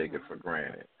you to take it for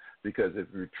granted. Because if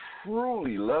you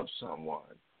truly love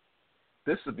someone,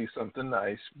 this would be something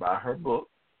nice. Buy her book.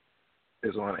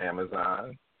 It's on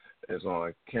Amazon, it's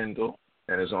on Kindle,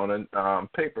 and it's on a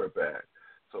paperback.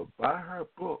 So buy her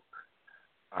book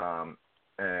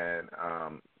and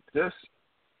just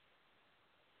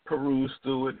peruse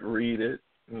through it, read it,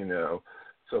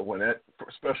 So when that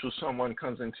special someone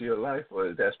comes into your life,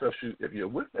 or that special, if you're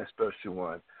with that special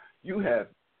one, you have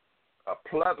a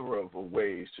plethora of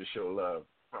ways to show love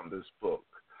from this book.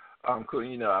 I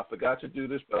forgot to do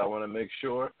this, but I want to make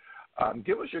sure.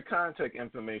 Give us your contact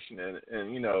information and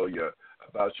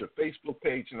about your Facebook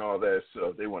page and all that. So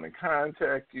if they want to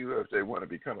contact you, if they want to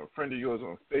become a friend of yours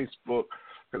on Facebook,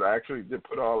 because I actually did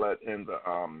put all that in the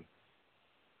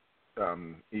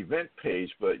event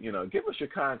page. But give us your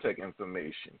contact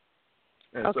information.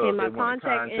 And okay, so if my they want to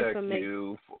contact contact information.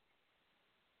 you.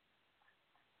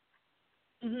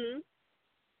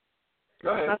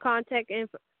 Go ahead.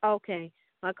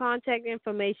 My contact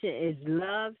information is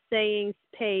Love Sayings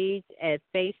Page at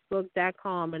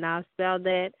Facebook.com, and I'll spell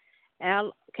that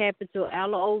capital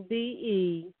LOVE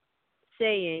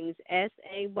Sayings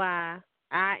SAYINGS,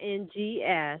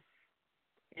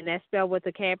 and that's spelled with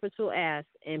a capital S,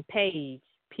 and Page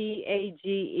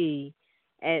PAGE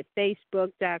at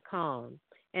Facebook.com.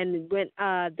 And when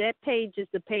that page is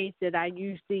the page that I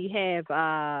usually have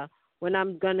when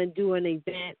I'm gonna do an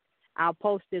event. I'll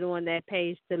post it on that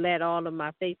page to let all of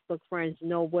my Facebook friends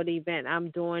know what event I'm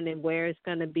doing and where it's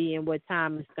going to be and what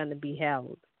time it's going to be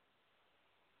held.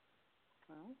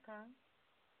 Okay.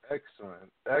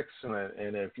 Excellent.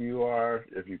 And if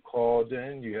you called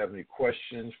in, you have any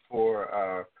questions for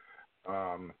our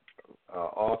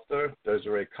author,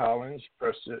 Desarae Collins,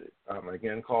 press it,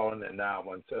 again, calling at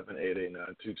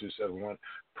 917-889-2271.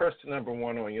 Press the number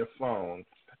 1 on your phone,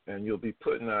 and you'll be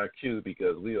put in our queue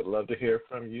because we would love to hear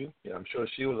from you. Yeah, I'm sure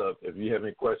she would love if you have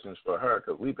any questions for her,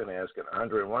 because we've been asking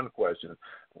 101 questions.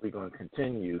 We're going to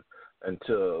continue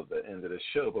until the end of the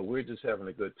show, but we're just having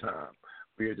a good time.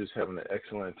 We're just having an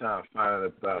excellent time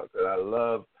finding about that. I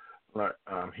love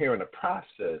hearing the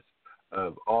process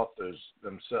of authors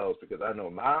themselves, because I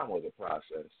know mine was a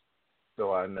process.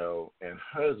 So I know, and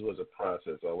hers was a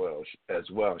process as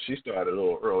well. She started a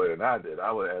little earlier than I did.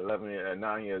 I was at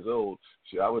 9 years old.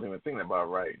 I wasn't even thinking about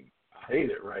writing. I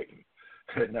hated writing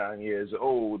at 9 years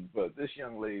old. But this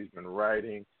young lady's been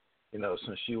writing,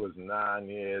 since she was 9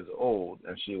 years old,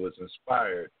 and she was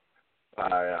inspired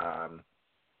by,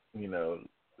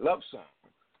 love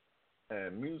songs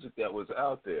and music that was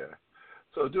out there.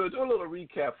 So do a little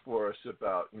recap for us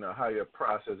about, how your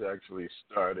process actually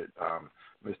started,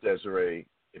 Ms. Desarae,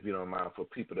 if you don't mind, for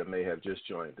people that may have just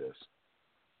joined us.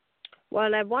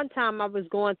 Well, at one time I was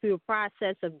going through a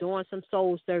process of doing some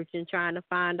soul searching, trying to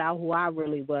find out who I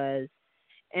really was.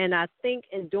 And I think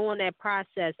in doing that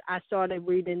process, I started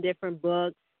reading different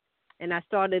books, and I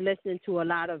started listening to a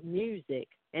lot of music.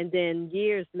 And then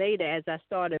years later, as I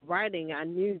started writing, I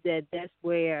knew that that's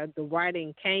where the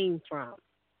writing came from.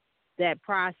 That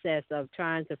process of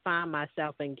trying to find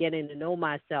myself and getting to know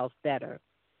myself better.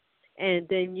 And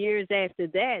then years after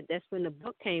that, that's when the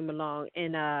book came along.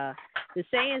 And the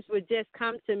sayings would just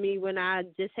come to me when I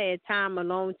just had time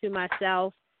alone to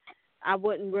myself. I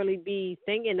wouldn't really be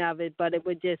thinking of it, but it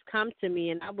would just come to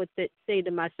me. And I would say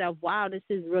to myself, wow, this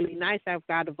is really nice. I've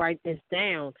got to write this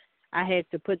down. I had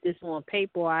to put this on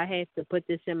paper. I had to put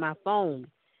this in my phone.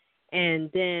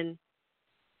 And then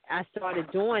I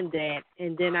started doing that,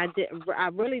 and then I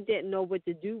really didn't know what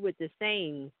to do with the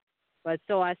sayings, but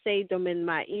so I saved them in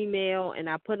my email and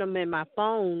I put them in my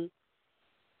phone,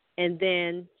 and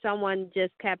then someone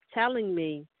just kept telling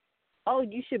me, "Oh,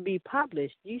 you should be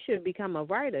published. You should become a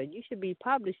writer. You should be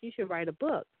published. You should write a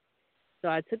book." So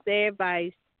I took their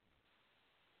advice,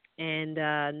 and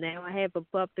now I have a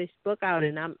published book out,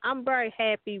 and I'm very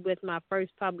happy with my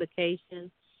first publication.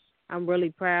 I'm really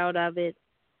proud of it.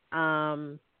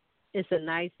 It's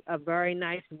a very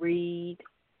nice read,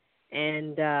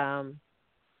 and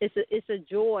it's a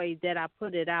joy that I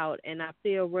put it out, and I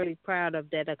feel really proud of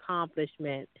that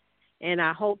accomplishment. And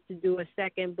I hope to do a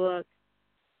second book,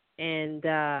 and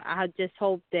I just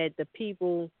hope that the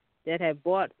people that have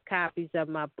bought copies of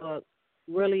my book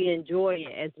really enjoy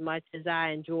it as much as I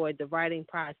enjoyed the writing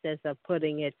process of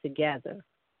putting it together.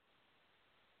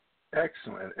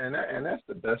 Excellent, and that's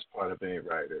the best part of any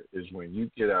writer is when you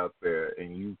get out there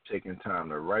and you've taken time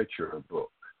to write your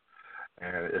book,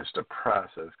 and it's the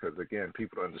process. Because again,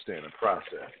 people don't understand the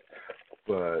process,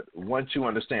 but once you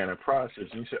understand the process,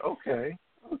 you say, okay,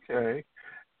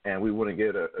 and we want to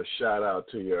get a shout out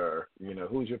to your,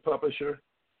 who's your publisher?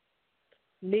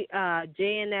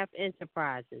 J&F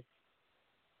Enterprises.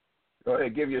 Go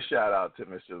ahead, give your shout out to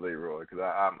Mr. Leroy because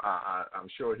I'm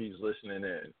sure he's listening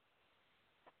in.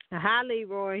 Hi,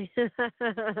 Leroy.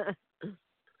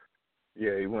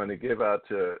 Yeah, he wanted to give out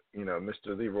to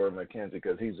Mr. Leroy McKenzie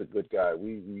because he's a good guy.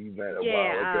 We met a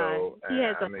while ago. He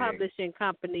has a publishing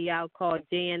company out called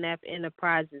JNF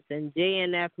Enterprises, and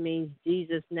JNF means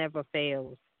Jesus Never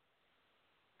Fails.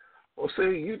 Well,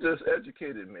 see, you just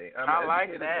educated me. I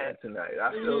like that tonight.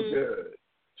 I feel good.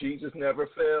 Jesus Never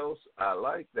Fails. I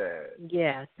like that.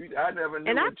 Yes. I never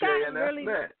knew what JNF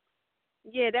meant.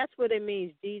 Yeah, that's what it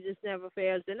means. Jesus Never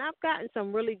Fails. And I've gotten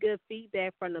some really good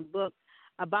feedback from the book.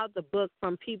 About the book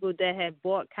from people that have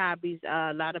bought copies.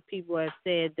 A lot of people have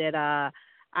said that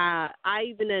I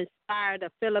even inspired a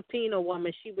Filipino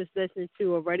woman. She was listening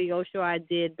to a radio show I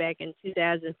did back in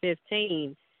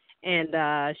 2015,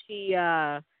 and she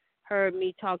heard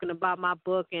me talking about my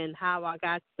book and how I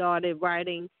got started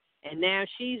writing, and now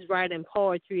she's writing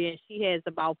poetry, and she has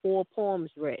about 4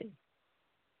 poems written.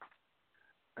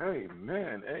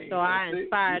 Amen. So I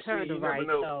inspired her to write.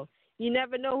 So you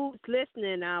never know who's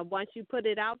listening. Once you put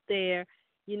it out there,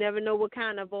 you never know what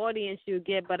kind of audience you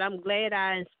get. But I'm glad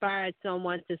I inspired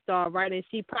someone to start writing.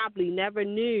 She probably never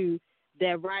knew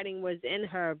that writing was in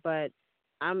her, but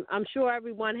I'm sure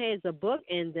everyone has a book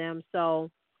in them. So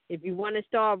if you want to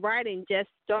start writing, just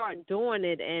start doing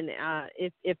it. And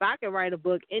if I can write a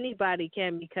book, anybody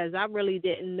can, because I really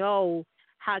didn't know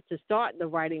how to start the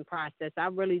writing process. I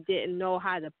really didn't know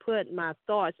how to put my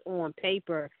thoughts on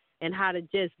paper and how to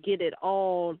just get it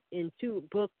all into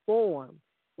book form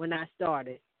when I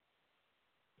started.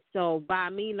 So by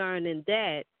me learning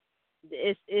that,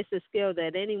 it's a skill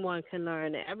that anyone can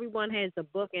learn. Everyone has a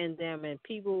book in them, and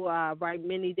people write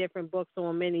many different books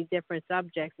on many different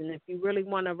subjects. And if you really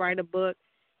want to write a book,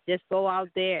 just go out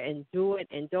there and do it,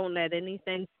 and don't let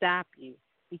anything stop you,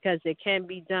 because it can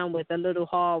be done with a little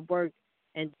hard work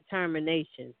and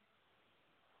determination.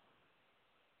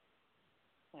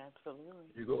 Absolutely.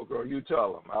 You go, girl. You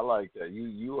tell them. I like that.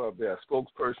 You are the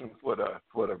spokesperson for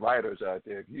the writers out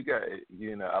there. If you got,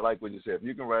 I like what you said. If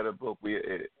you can write a book,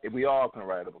 we all can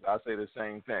write a book. I say the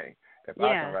same thing. If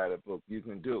I can write a book, you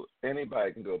can do it.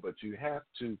 Anybody can do it, but you have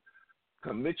to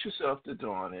commit yourself to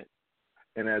doing it.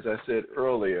 And as I said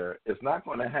earlier, it's not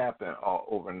going to happen all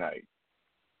overnight.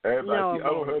 Everybody, I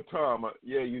don't have time.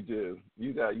 Yeah, you do.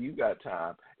 You got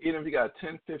time. Even if you got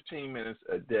 10, 15 minutes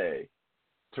a day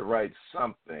to write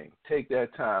something, take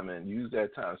that time and use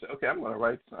that time. Say, okay, I'm going to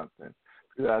write something.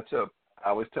 Because I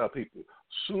always tell people,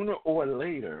 sooner or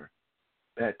later,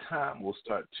 that time will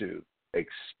start to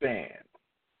expand.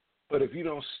 But if you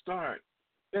don't start,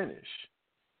 finish.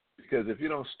 Because if you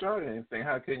don't start anything,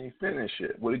 how can you finish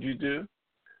it? What did you do?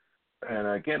 And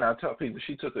again, I tell people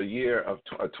she took a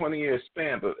 20-year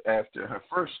span, but after her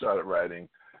first started writing,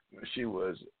 when she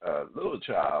was a little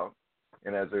child,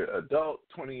 and as an adult,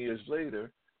 20 years later,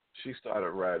 she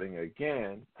started writing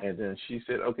again, and then she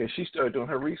said, okay, she started doing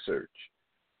her research,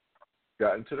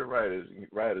 got into the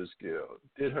Writers Guild,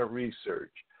 did her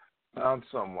research, found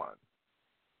someone,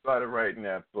 started writing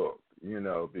that book,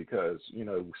 because,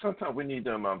 sometimes we need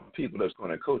them people that's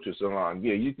going to coach us along.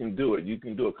 Yeah, you can do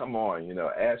it. Come on,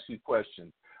 ask you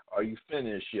questions. Are you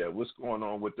finished yet? What's going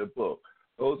on with the book?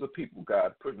 Those are people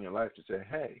God put in your life to say,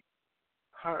 hey,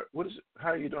 how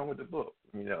are you doing with the book?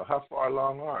 How far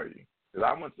along are you? Because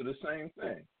I went through the same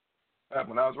thing.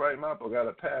 When I was writing my book, I had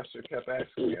a pastor kept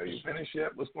asking me, are you finished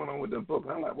yet? What's going on with the book?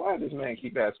 And I'm like, why does this man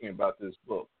keep asking me about this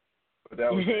book? But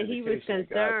that was he was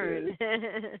concerned.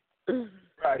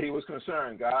 Right, he was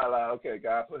concerned.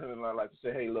 God put him in my life to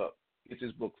say, hey, look, get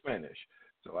this book finished.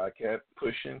 So I kept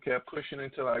pushing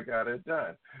until I got it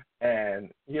done.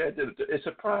 And, it's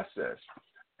a process.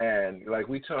 And like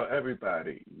we tell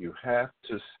everybody, you have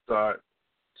to start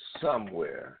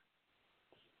somewhere.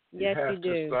 Yes, you do.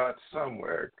 You have to start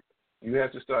somewhere. You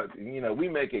have to start, we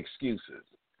make excuses.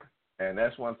 And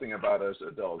that's one thing about us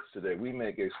adults today. We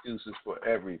make excuses for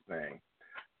everything.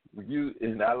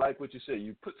 And I like what you said.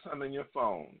 You put some in your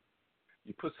phone.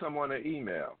 You put some on an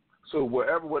email. So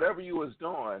whatever you was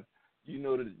doing,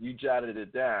 that you jotted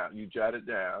it down. You jot it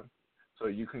down so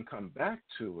you can come back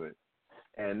to it.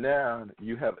 And now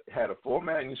you have had a full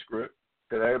manuscript,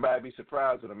 because everybody be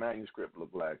surprised what a manuscript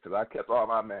look like, because I kept all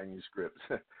my manuscripts.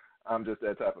 I'm just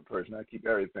that type of person. I keep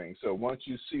everything. So once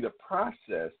you see the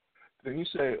process, then you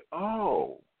say,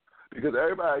 oh, because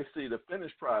everybody see the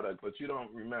finished product, but you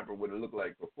don't remember what it looked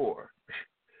like before.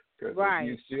 Because if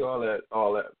you see all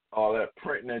that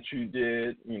printing that you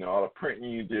did, all the printing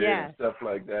you did and stuff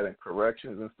like that, and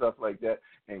corrections and stuff like that,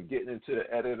 and getting into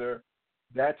the editor,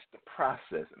 that's the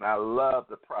process, and I love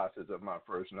the process of my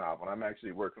first novel. I'm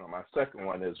actually working on my second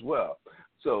one as well.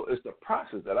 So it's the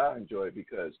process that I enjoy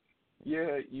because,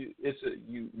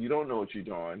 you don't know what you're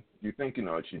doing. You think you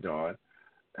know what you're doing,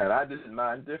 and I did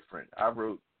mine different. I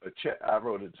wrote a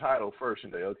title first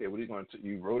and say, okay, what are you going to?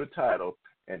 You wrote a title,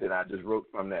 and then I just wrote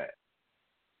from that.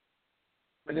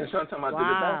 And then sometimes I did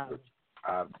it backwards.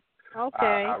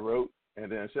 I wrote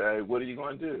and then said, hey, what are you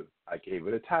going to do? I gave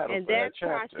it a title and for that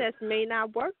chapter. And that process may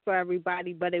not work for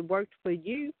everybody, but it worked for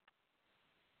you.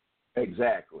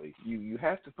 Exactly. You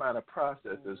have to find a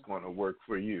process that's going to work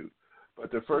for you. But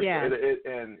the first,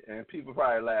 and people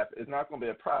probably laugh, it's not going to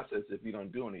be a process if you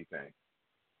don't do anything.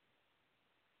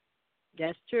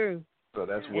 That's true. So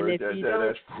that's where if you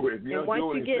don't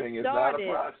do anything, it's not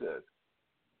a process.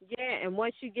 Yeah, and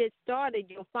once you get started,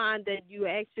 you'll find that you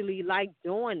actually like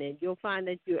doing it. You'll find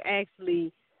that you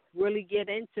actually really get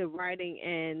into writing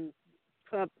and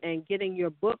getting your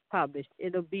book published.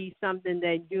 It'll be something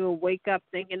that you'll wake up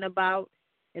thinking about.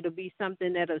 It'll be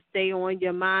something that'll stay on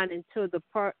your mind until the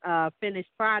finished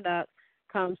product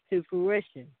comes to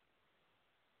fruition.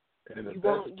 And you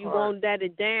won't let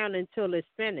it down until it's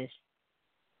finished.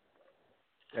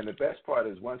 And the best part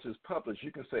is once it's published,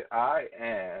 you can say, I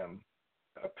am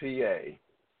a PA.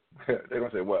 They're going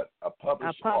to say what? A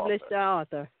published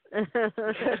author.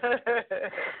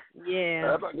 Yeah.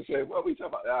 I'm not going to say, what are we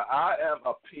talking about? I am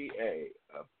a PA,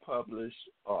 a published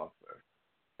author.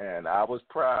 And I was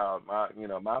proud. My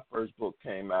first book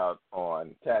came out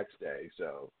on tax day,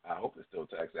 so I hope it's still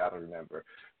tax day. I don't remember.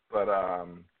 But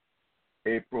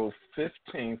April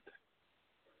 15th,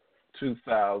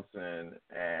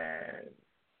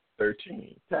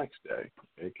 2013, tax day,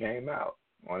 it came out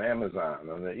on Amazon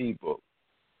on the ebook.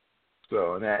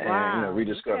 So and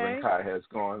Rediscovering Kai has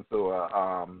gone through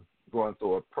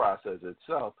a process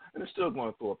itself, and it's still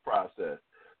going through a process.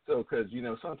 So because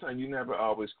sometimes you never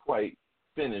always quite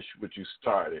finish what you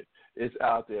started. It's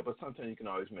out there, but sometimes you can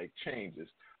always make changes.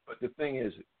 But the thing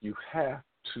is, you have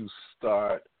to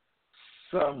start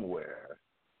somewhere.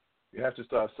 You have to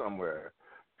start somewhere.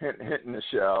 Hint,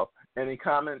 Michelle. Any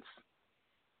comments,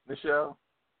 Michelle?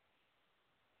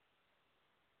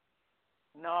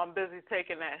 No, I'm busy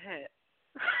taking that hint.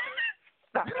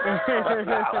 Stop trying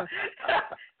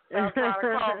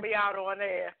to call me out on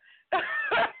air.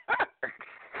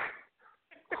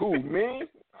 Who, me?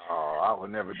 Oh, I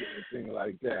would never do anything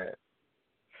like that.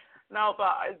 No,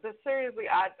 but seriously,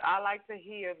 I like to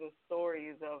hear the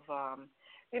stories of,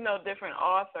 different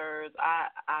authors.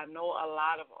 I know a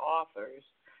lot of authors,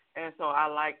 and so I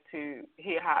like to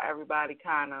hear how everybody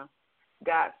kind of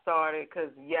got started.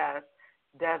 Because, yes,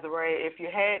 Desarae, if you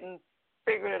hadn't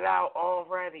figured it out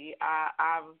already,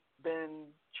 I've been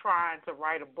trying to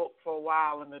write a book for a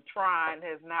while, and the trying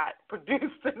has not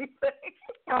produced anything.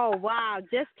 Oh, wow.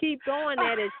 Just keep going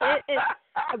at it.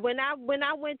 When I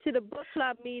went to the book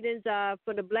club meetings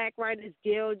for the Black Writers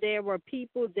Guild, there were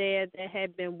people there that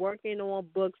had been working on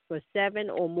books for 7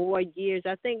 or more years.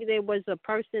 I think there was a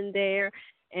person there,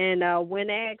 and when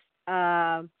asked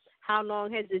how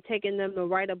long has it taken them to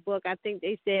write a book, I think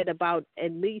they said about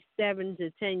at least 7 to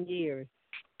 10 years.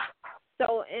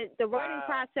 So the writing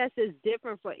process is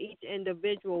different for each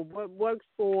individual. What works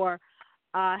for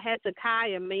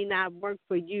Hezekiah may not work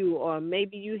for you, or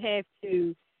maybe you have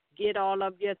to get all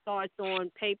of your thoughts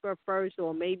on paper first,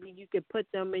 or maybe you could put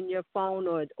them in your phone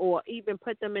or even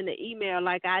put them in the email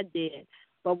like I did.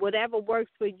 But whatever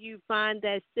works for you, find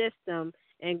that system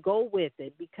and go with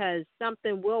it, because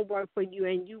something will work for you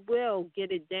and you will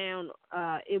get it down.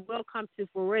 It will come to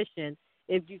fruition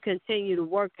if you continue to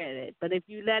work at it. But if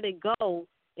you let it go,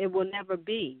 it will never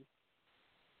be.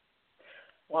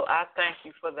 Well, I thank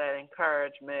you for that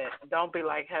encouragement. Don't be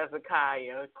like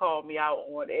Hezekiah. Call me out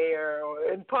on air or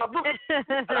in public.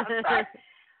 I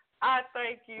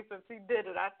thank you since he did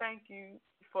it. I thank you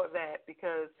for that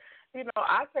because,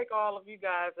 I take all of you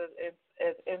guys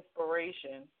as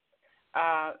inspiration.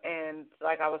 And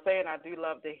like I was saying, I do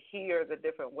love to hear the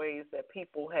different ways that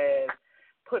people have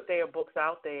put their books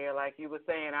out there. Like you were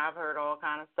saying, I've heard all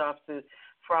kind of stuff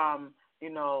from,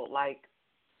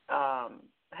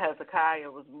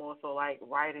 Hezekiah was more so like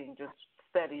writing, just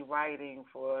steady writing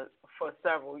for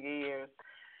several years.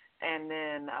 And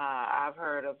then I've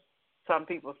heard of some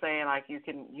people saying like you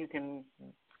can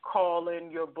call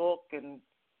in your book and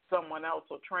someone else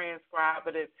will transcribe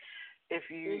it if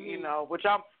you which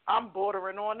I'm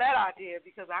bordering on that idea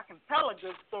because I can tell a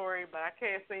good story, but I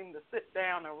can't seem to sit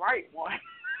down and write one.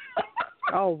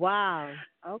 Oh wow!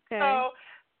 Okay. So,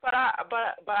 but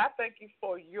I thank you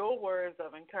for your words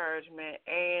of encouragement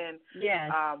and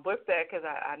yes. With that, because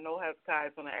I know Hezekiah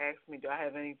is going to ask me, do I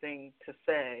have anything to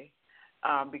say?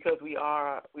 because we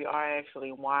are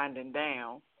actually winding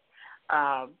down.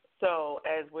 So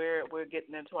as we're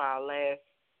getting into our last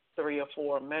 3 or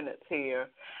 4 minutes here,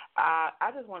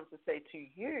 I just wanted to say to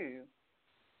you,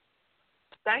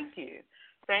 thank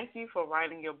you for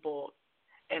writing your book.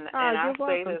 And I you're say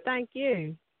welcome. this. Thank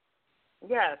you.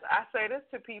 Yes, I say this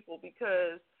to people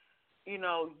because you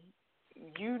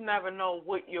never know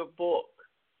what your book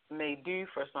may do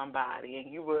for somebody,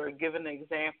 and you were given an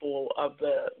example of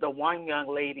the one young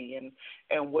lady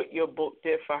and what your book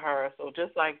did for her. So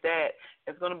just like that,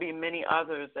 there's going to be many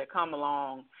others that come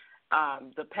along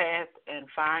the path and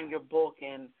find your book,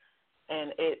 and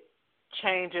it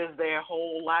changes their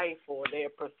whole life or their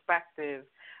perspective,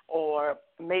 or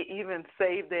may even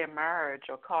save their marriage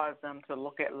or cause them to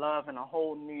look at love in a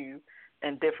whole new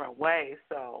and different way.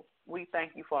 So we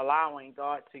thank you for allowing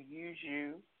God to use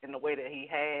you in the way that he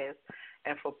has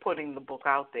and for putting the book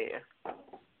out there.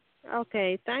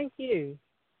 Okay, thank you.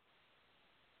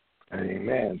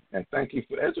 Amen. And thank you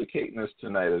for educating us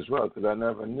tonight as well, because I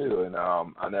never knew, and I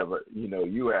never,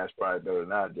 you asked probably better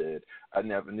than I did. I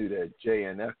never knew that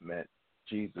JNF meant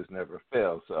Jesus never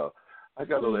fails. So I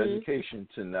got a little education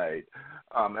tonight.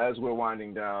 As we're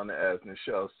winding down, as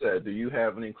Nichelle said, do you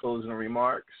have any closing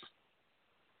remarks?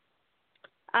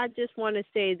 I just want to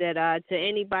say that to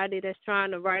anybody that's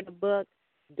trying to write a book,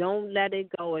 don't let it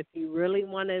go. If you really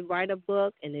want to write a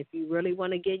book and if you really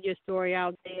want to get your story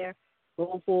out there,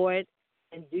 go for it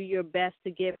and do your best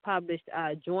to get published.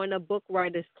 Join a book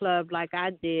writers club like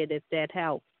I did, if that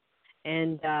helps.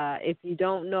 And if you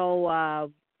don't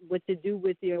know what to do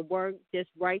with your work, just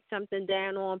write something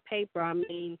down on paper.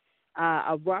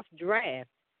 A rough draft,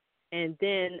 and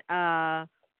then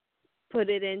put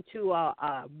it into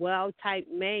a well-typed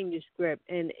manuscript,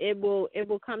 and it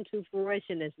will come to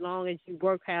fruition as long as you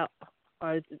work out,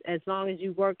 or as long as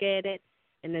you work at it,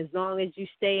 and as long as you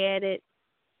stay at it,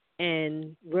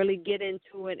 and really get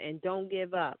into it, and don't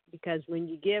give up, because when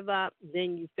you give up,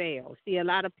 then you fail. See, a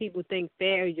lot of people think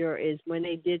failure is when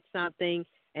they did something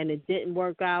and it didn't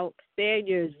work out.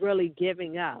 Failure is really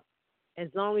giving up. As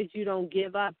long as you don't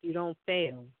give up, you don't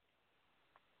fail.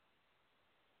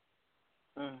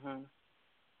 Mhm.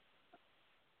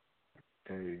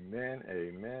 Amen,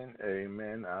 amen,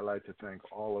 amen. I'd like to thank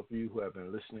all of you who have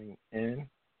been listening in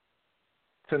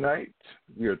tonight.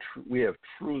 We have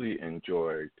truly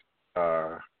enjoyed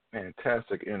our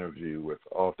fantastic interview with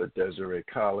author Desarae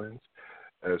Collins.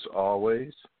 As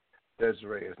always,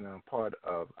 Desarae is now part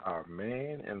of our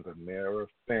Man in the Mirror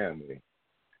family.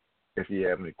 If you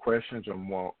have any questions or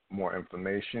more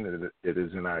information, it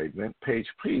is in our event page.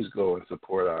 Please go and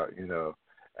support our,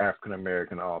 African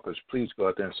American authors. Please go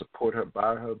out there and support her,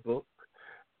 buy her book.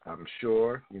 I'm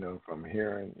sure, from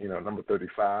hearing, number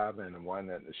 35 and the one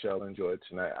that Nichelle enjoyed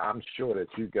tonight, I'm sure that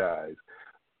you guys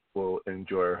will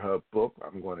enjoy her book.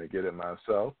 I'm going to get it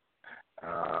myself.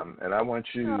 And I want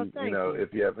you,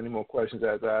 if you have any more questions,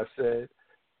 as I said,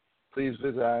 please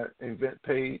visit our event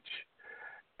page.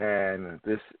 And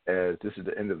this is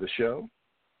the end of the show.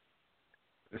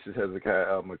 This is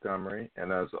Hezekiah L. Montgomery,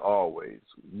 and as always,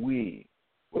 we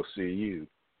will see you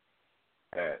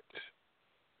at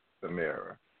the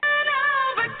mirror.